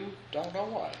you don't know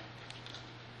why.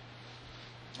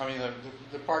 I mean,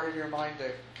 the part of your mind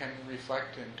that can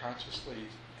reflect and consciously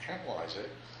analyze it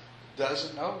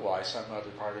doesn't know why some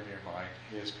other part of your mind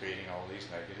is creating all these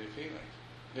negative feelings.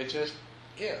 It just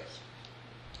is.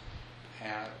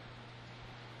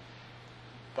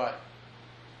 But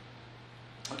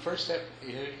the first step,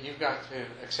 you've got to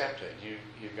accept it.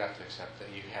 You've got to accept that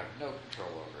you have no control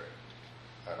over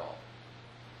it at all.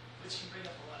 Which can bring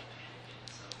up a lot of panic in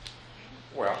itself.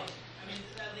 Well, I mean,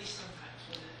 at least sometimes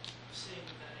when sitting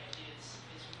with that idea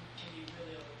can be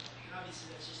really overwhelming. And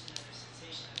obviously, that's just another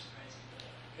sensation that's arising. But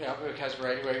yeah, because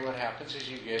right away what happens is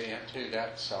you get into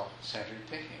that self-centered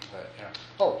thinking. That,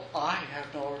 oh, I'm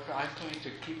going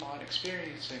to keep on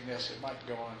experiencing this. It might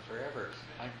go on forever.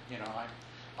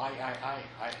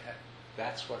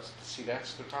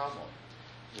 That's the problem.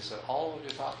 Is that all of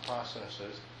your thought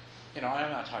processes, I'm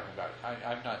not talking about,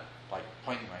 I'm not like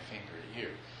pointing my finger at you.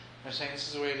 I'm saying this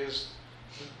is the way it is.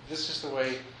 This is the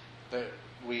way that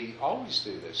we always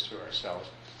do this to ourselves,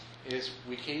 is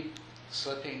we keep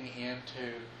slipping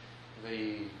into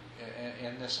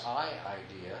in this I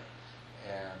idea,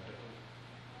 and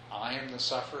I am the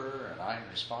sufferer, and I'm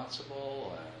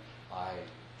responsible, and I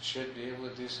should be able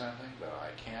to do something, but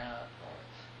I can't,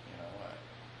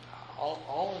 or,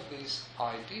 all of these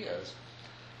ideas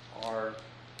are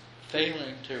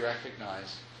failing to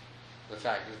recognize the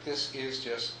fact that this is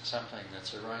just something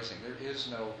that's arising. There is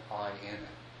no I in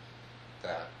it.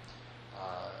 That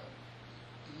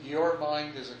your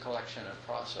mind is a collection of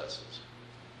processes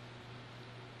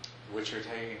which are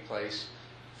taking place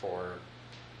for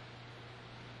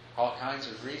all kinds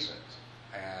of reasons,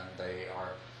 and they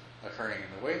are occurring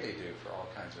in the way they do for all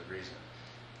kinds of reasons.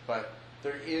 But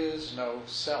there is no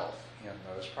self in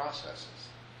those processes.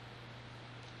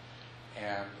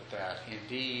 And that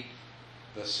indeed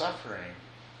the suffering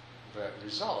that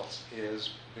results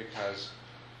is because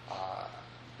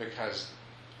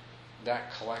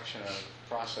that collection of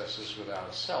processes without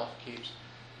a self keeps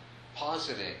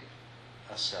positing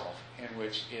a self in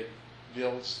which it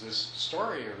builds this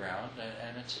story around,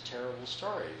 and it's a terrible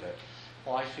story that,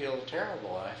 well, I feel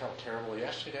terrible, and I felt terrible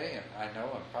yesterday, and I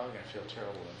know I'm probably going to feel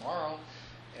terrible tomorrow,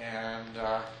 and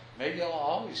maybe I'll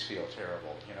always feel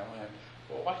terrible, and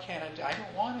well, why can't I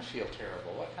don't want to feel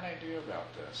terrible. What can I do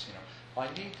about this? Well,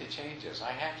 I need to change this.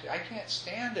 I can't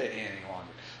stand it any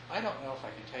longer. I don't know if I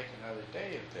can take another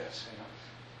day of this,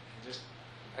 It just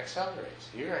accelerates.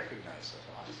 You recognize the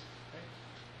thoughts, right?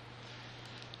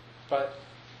 But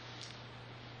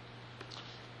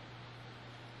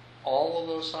all of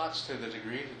those thoughts, to the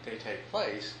degree that they take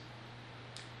place,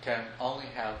 can only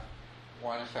have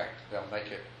one effect. They'll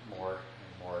make it more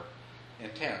and more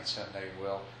intense, and they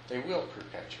will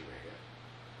perpetuate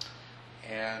it.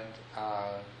 And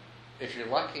if you're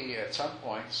lucky, at some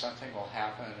point something will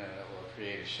happen and it will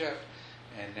create a shift,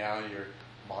 and now your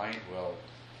mind will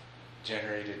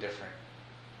generate a different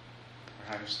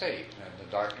kind of state, and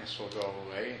the darkness will go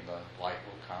away and the light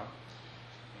will come,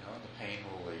 and the pain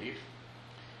will leave,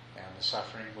 and the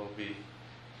suffering will be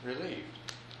relieved.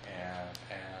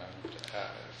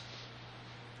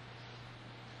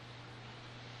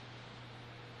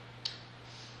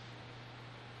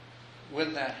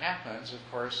 When that happens, of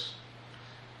course,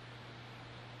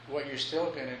 what you're still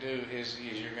going to do is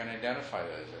you're going to identify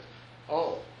that as,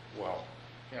 oh, well,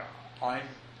 I'm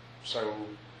so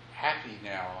happy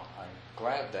now. I'm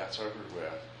glad that's over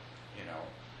with.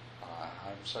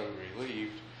 I'm so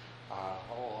relieved.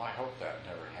 I hope that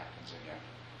never happens again.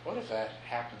 What if that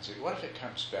happens? What if it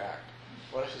comes back?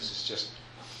 What if this is just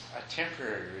a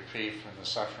temporary reprieve from the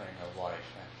suffering of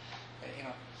life?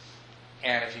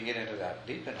 And if you get into that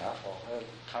deep enough, well, it'll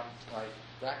come right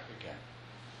back again.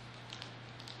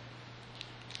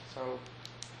 So,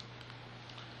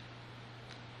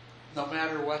 no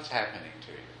matter what's happening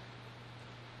to you,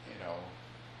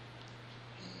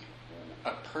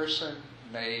 a person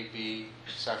may be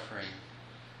suffering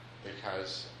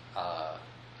because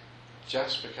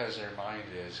just because their mind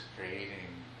is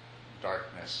creating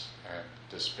darkness and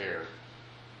despair,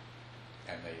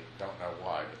 and they don't know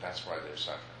why, but that's why they're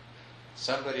suffering.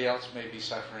 Somebody else may be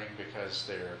suffering because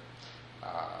they're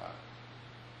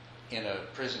in a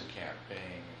prison camp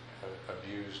being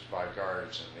abused abused by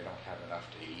guards and they don't have enough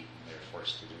to eat and they're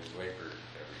forced to do labor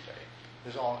every day.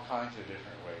 There's all kinds of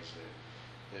different ways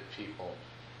that people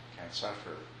can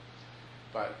suffer.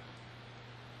 But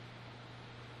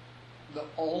the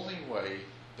only way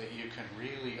that you can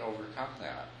really overcome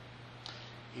that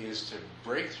is to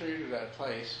break through to that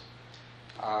place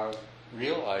of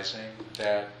realizing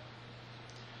that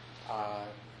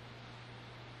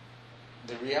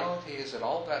the reality is that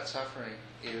all that suffering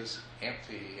is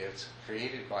empty, it's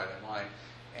created by the mind,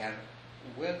 and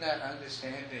when that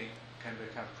understanding can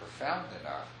become profound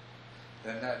enough,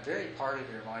 then that very part of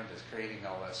your mind that's creating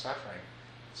all that suffering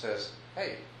says,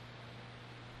 hey,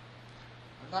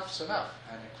 enough's enough,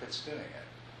 and it quits doing it,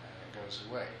 and it goes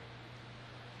away.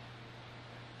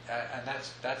 And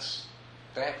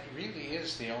that really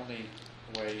is the only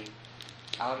way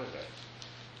out of it.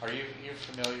 Are you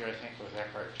familiar, I think, with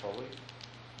Eckhart Tolle?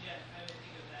 Yeah, I would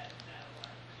think of that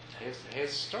a lot.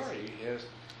 His story is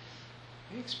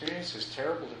he experienced this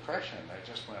terrible depression that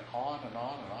just went on and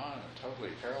on and on and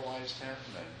totally paralyzed him,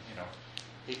 and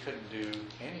he couldn't do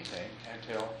anything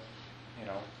until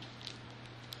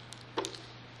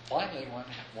finally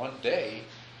one day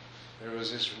there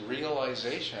was this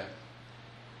realization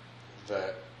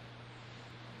that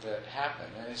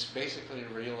happened, and it's basically a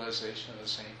realization of the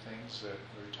same things that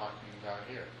we're talking about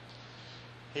here.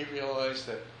 He realized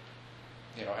that,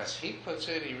 as he puts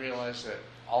it, he realized that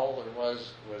all there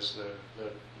was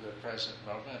the present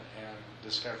moment, and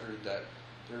discovered that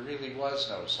there really was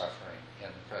no suffering in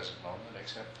the present moment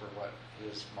except for what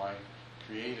his mind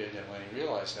created, and when he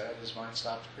realized that, his mind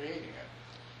stopped creating it.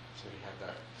 So he had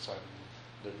that sudden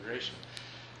liberation.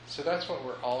 So that's what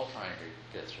we're all trying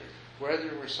to get through.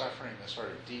 Whether we're suffering the sort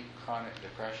of deep chronic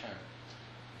depression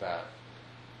that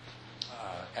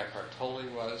Eckhart Tolle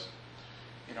was,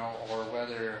 or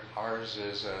whether ours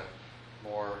is a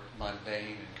more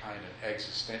mundane and kind of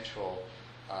existential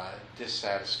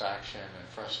dissatisfaction and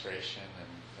frustration,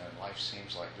 and life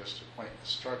seems like just a pointless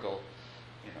struggle,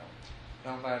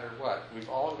 no matter what, we've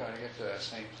all got to get to that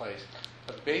same place.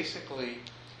 But basically,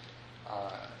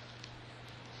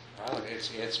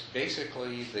 it's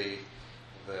basically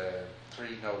the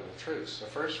three noble truths. The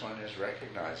first one is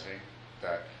recognizing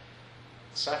that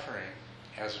suffering,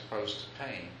 as opposed to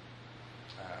pain,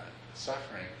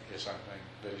 suffering is something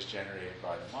that is generated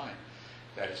by the mind.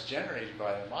 That is generated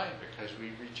by the mind because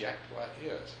we reject what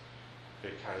is,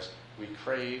 because we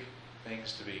crave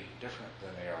things to be different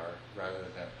than they are, rather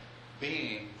than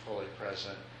being fully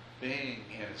present, being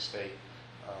in a state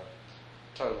of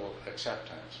total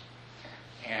acceptance.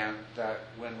 And that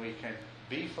when we can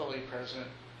be fully present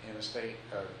in a state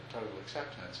of total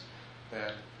acceptance,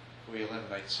 then we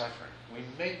eliminate suffering. We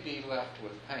may be left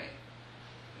with pain.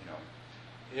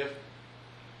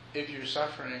 If you're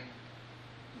suffering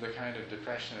the kind of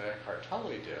depression that Eckhart Tolle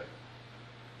did,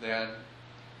 then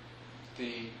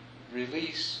the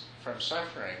release from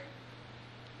suffering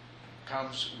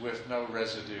comes with no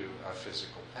residue of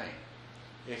physical pain.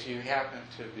 If you happen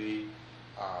to be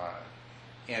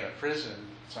in a prison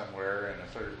somewhere in a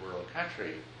third world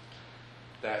country,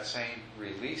 that same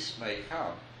release may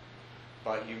come,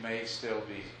 but you may still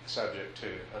be subject to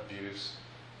abuse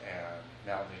and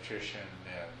malnutrition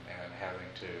and having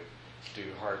to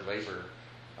do hard labor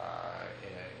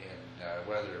in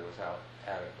weather without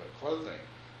adequate clothing.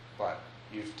 But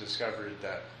you've discovered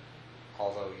that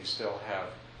although you still have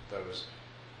those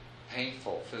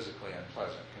painful, physically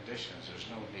unpleasant conditions, there's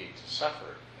no need to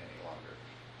suffer any longer.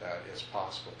 That it's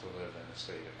possible to live in a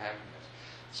state of happiness.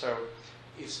 So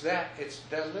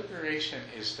that liberation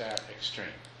is that extreme.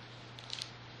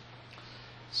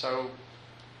 So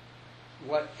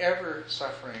whatever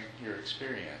suffering you're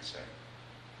experiencing,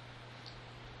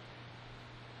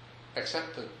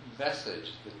 accept the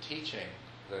message, the teaching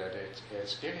that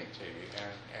it's giving to you,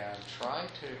 and try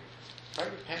to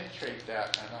penetrate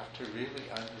that enough to really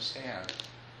understand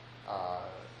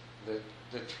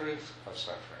the truth of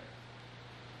suffering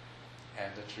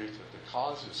and the truth of the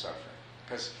cause of suffering.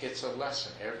 Because it's a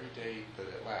lesson. Every day that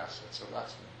it lasts, it's a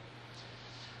lesson.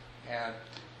 And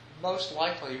most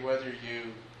likely, whether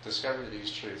you discover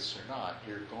these truths or not,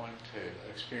 you're going to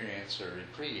experience a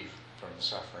reprieve from the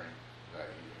suffering that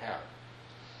you have.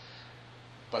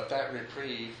 But that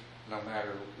reprieve, no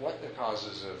matter what the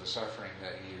causes of the suffering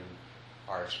that you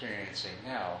are experiencing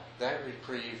now, that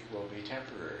reprieve will be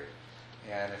temporary.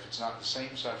 And if it's not the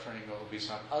same suffering, it will be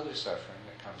some other suffering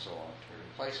that comes along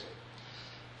to replace it.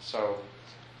 So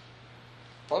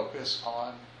focus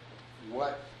on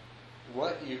what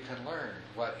you can learn,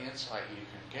 what insight you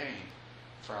can gain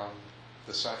from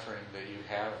the suffering that you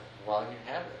have while you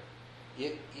have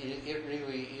it. It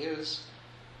really is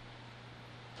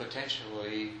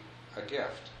potentially a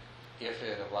gift if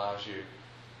it allows you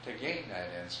to gain that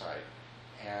insight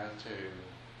and to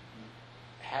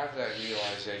have that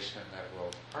realization that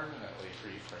will permanently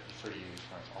free you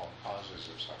from all causes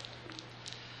of suffering.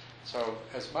 So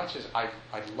as much as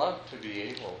I'd love to be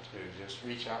able to just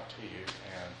reach out to you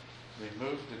and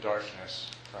remove the darkness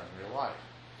from your life,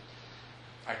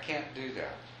 I can't do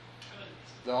that.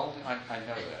 I know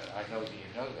that. I know that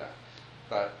you know that.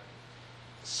 But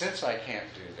since I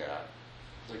can't do that,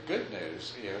 the good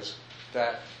news is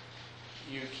that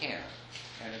you can.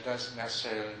 And it doesn't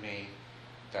necessarily mean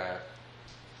that,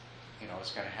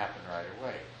 it's going to happen right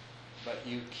away. But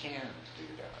you can do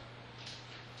that.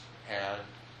 And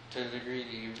to the degree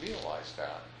that you realize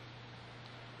that,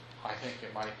 I think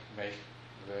it might make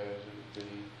the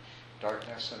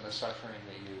darkness and the suffering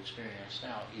that you experience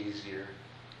now easier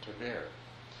to bear.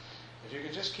 If you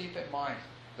can just keep in mind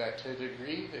that to the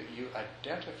degree that you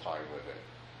identify with it,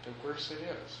 the worse it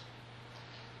is.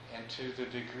 And to the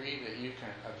degree that you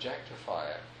can objectify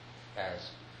it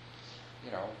as,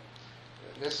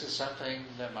 this is something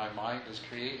that my mind is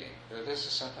creating. Or this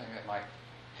is something that my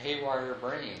haywire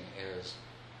brain is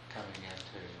coming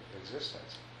into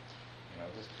existence.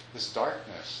 This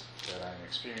darkness that I'm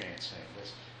experiencing,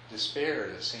 this despair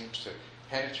that seems to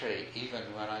penetrate even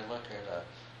when I look at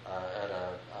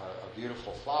a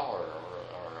beautiful flower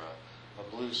or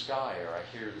a blue sky, or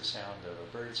I hear the sound of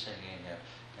a bird singing,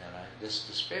 and this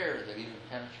despair that even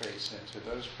penetrates into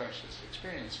those precious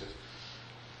experiences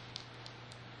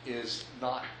is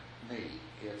not me.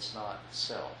 It's not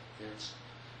self.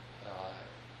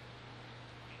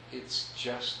 It's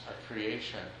just a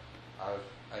creation of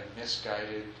a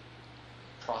misguided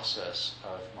process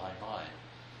of my mind.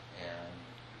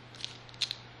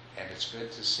 And it's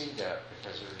good to see that,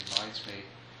 because it reminds me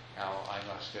how I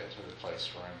must get to the place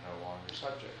where I'm no longer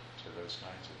subject to those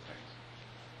kinds of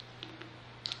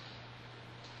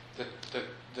things.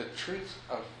 The truth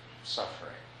of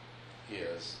suffering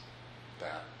is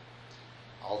that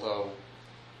although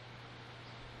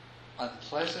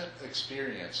unpleasant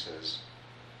experiences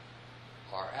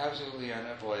are absolutely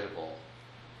unavoidable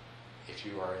if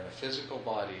you are in a physical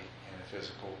body in a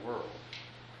physical world,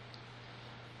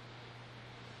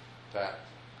 that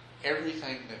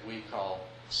everything that we call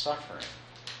suffering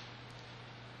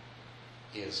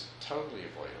is totally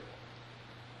avoidable,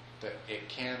 that it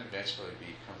can eventually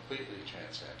be completely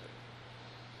transcended,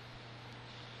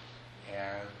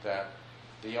 and that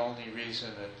the only reason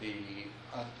that the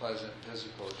unpleasant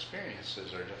physical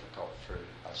experiences are difficult for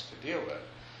us to deal with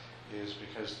is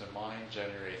because the mind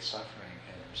generates suffering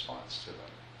in response to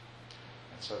them.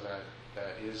 And so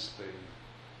that is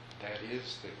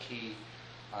the key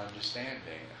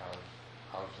understanding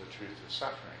of the truth of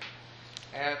suffering.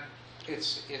 And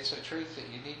it's a truth that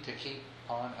you need to keep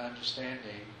on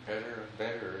understanding better and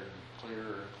better and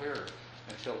clearer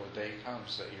until the day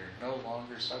comes that you're no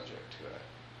longer subject to it.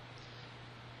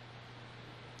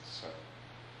 So,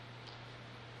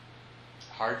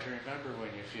 hard to remember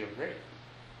when you feel great.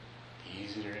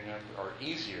 Easy to remember, or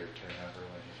easier to remember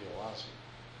when you feel lousy.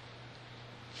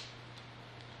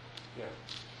 Yeah.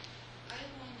 I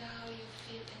wonder how you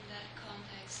feel in that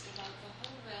context about the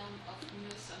whole realm of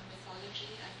myth and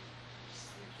mythology. I'm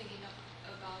thinking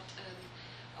about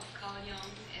Carl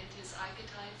Jung and his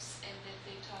archetypes, and that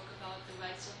they talk about the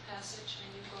rites of passage when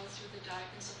you go through the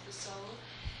darkness of the soul,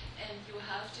 and you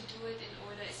have to do it in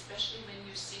order, especially when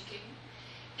you're seeking.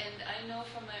 And I know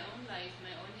from my own life,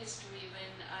 my own history,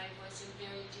 when I was in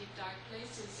very deep, dark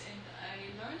places, and I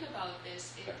learned about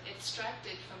this, it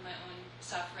extracted from my own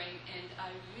suffering, and I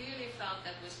really felt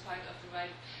that was part of the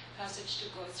right passage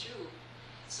to go through.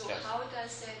 So Yes. how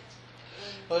does it...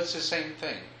 Well, it's the same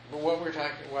thing. But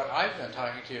what I've been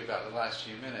talking to you about the last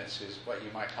few minutes is what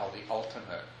you might call the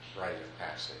ultimate rite of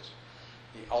passage.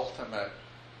 The ultimate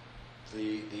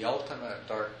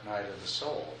dark night of the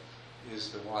soul is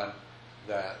the one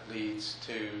that leads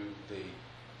to the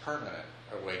permanent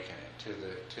awakening, to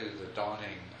the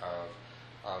dawning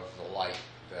of the light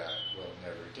that will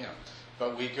never dim.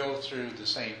 But we go through the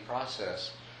same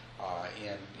process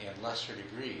in lesser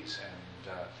degrees, and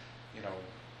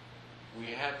we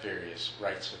have various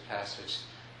rites of passage.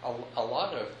 A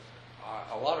lot of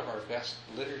our best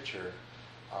literature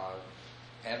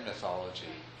and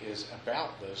mythology is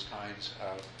about those kinds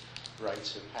of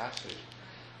rites of passage.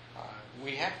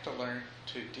 We have to learn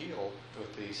to deal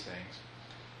with these things,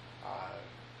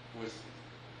 with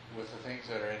the things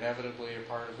that are inevitably a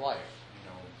part of life.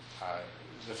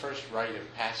 The first rite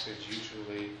of passage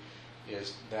usually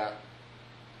is that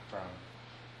from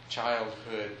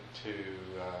childhood to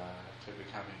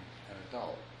becoming an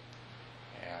adult,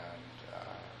 and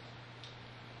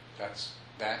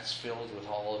that's filled with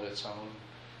all of its own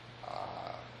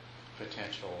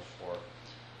potential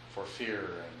for fear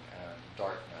and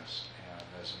darkness. And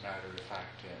as a matter of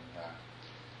fact,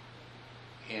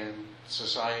 in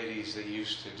societies that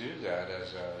used to do that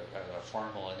as a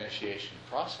formal initiation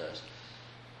process,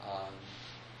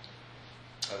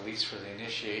 at least for the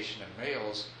initiation of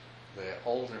males, the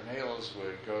older males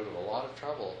would go to a lot of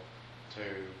trouble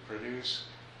to produce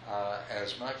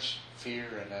as much fear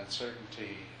and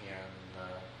uncertainty in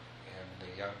the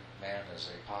young man as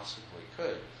they possibly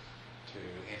could to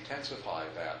intensify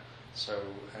that. So,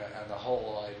 and the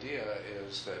whole idea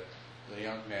is that the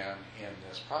young man in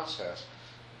this process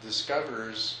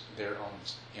discovers their own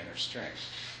inner strength.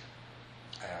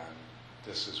 And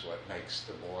this is what makes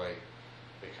the boy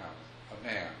become a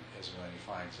man, is when he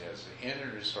finds he has the inner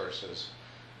resources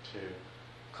to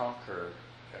conquer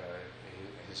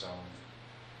his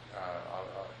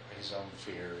own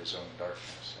fear, his own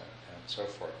darkness, and so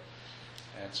forth.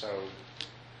 And so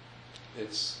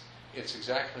it's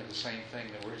exactly the same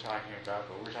thing that we're talking about,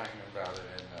 but we're talking about it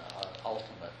in the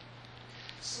ultimate.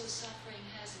 So suffering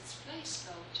has its place,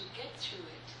 though, to get through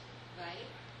it, right?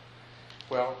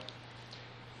 Well,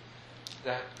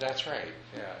 that's right.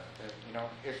 Yeah, you know,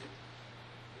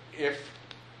 if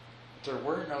there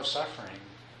were no suffering,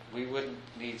 we wouldn't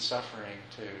need suffering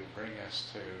to bring us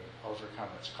to overcome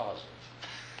its causes.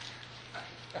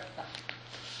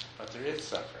 But there is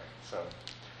suffering, so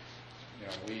you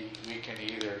know we can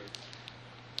either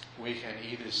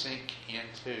sink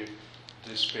into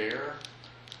despair,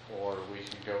 or we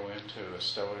can go into a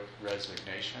stoic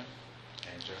resignation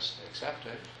and just accept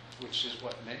it, which is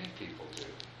what many people do.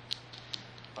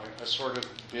 A sort of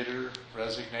bitter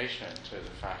resignation to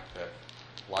the fact that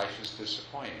life is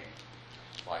disappointing,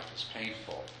 life is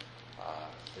painful,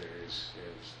 there is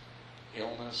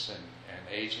illness and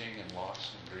aging and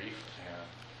loss and grief,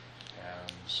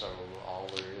 and so all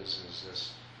there is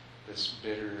this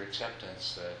bitter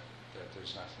acceptance that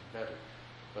there's nothing better.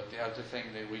 But the other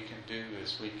thing that we can do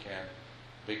is we can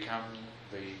become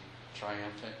the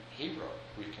triumphant hero.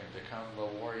 We can become the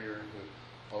warrior who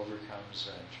overcomes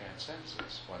and transcends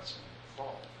this once and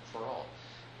for all.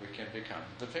 We can become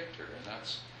the victor, and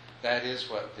that is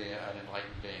what an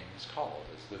enlightened being is called,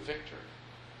 is the victor.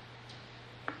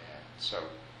 And so,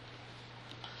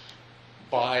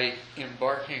 by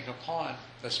embarking upon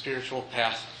the spiritual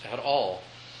path at all,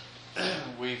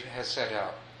 we have set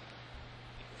out,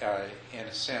 in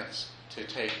a sense, to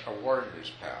take a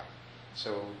warrior's path.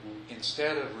 So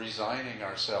instead of resigning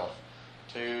ourselves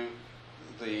to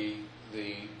the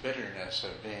bitterness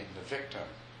of being the victim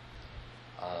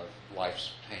of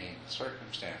life's pain and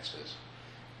circumstances,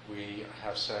 we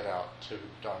have set out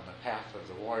on the path of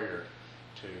the warrior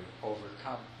to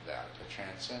overcome that, to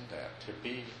transcend that, to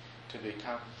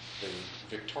become the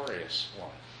victorious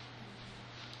one.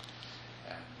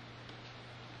 And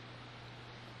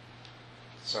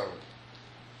so,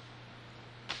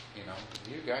 you know,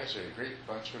 you guys are a great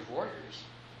bunch of warriors.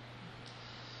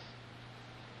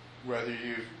 Whether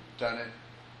you've done it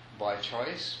by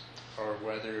choice or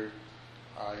whether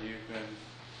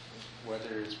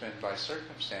it's been by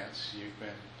circumstance, you've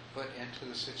been put into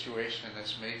the situation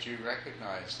that's made you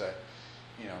recognize that,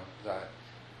 you know, that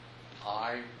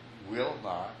I will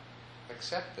not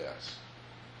accept this.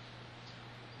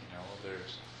 You know,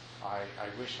 I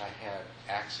wish I had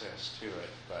access to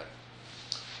it, but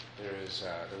there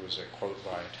was a quote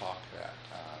by a talk that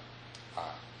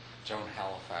Joan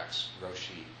Halifax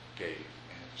Roshi gave,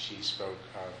 and she spoke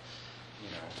of,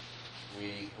 you know,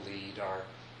 we lead our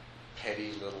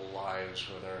petty little lives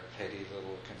with our petty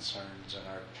little concerns and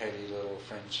our petty little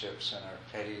friendships and our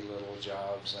petty little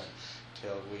jobs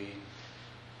until we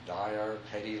die our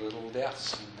petty little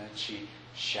deaths. And then she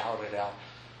shouted out,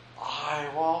 I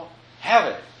won't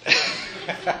have it.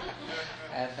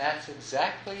 And that's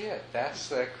exactly it. That's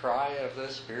the cry of the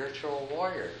spiritual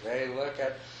warrior. They look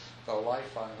at the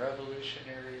life on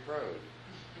Revolutionary Road.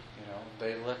 You know,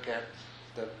 they look at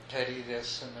the petty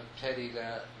this and the petty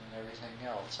that and everything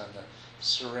else, and the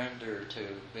surrender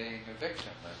to being a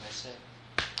victim. And they say,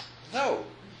 no,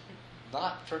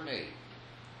 not for me.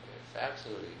 It's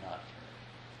absolutely not for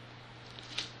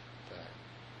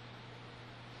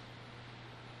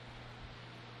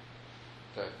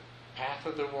me. The path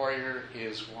of the warrior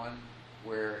is one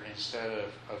where instead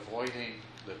of avoiding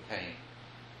the pain,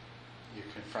 you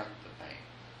confront the pain.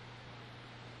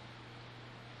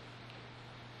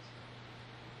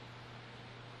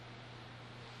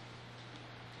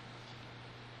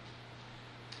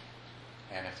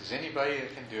 And if there's anybody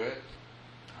that can do it,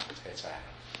 it's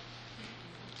Adam.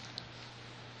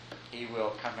 He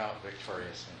will come out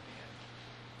victorious in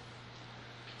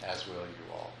the end. as will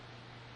you all.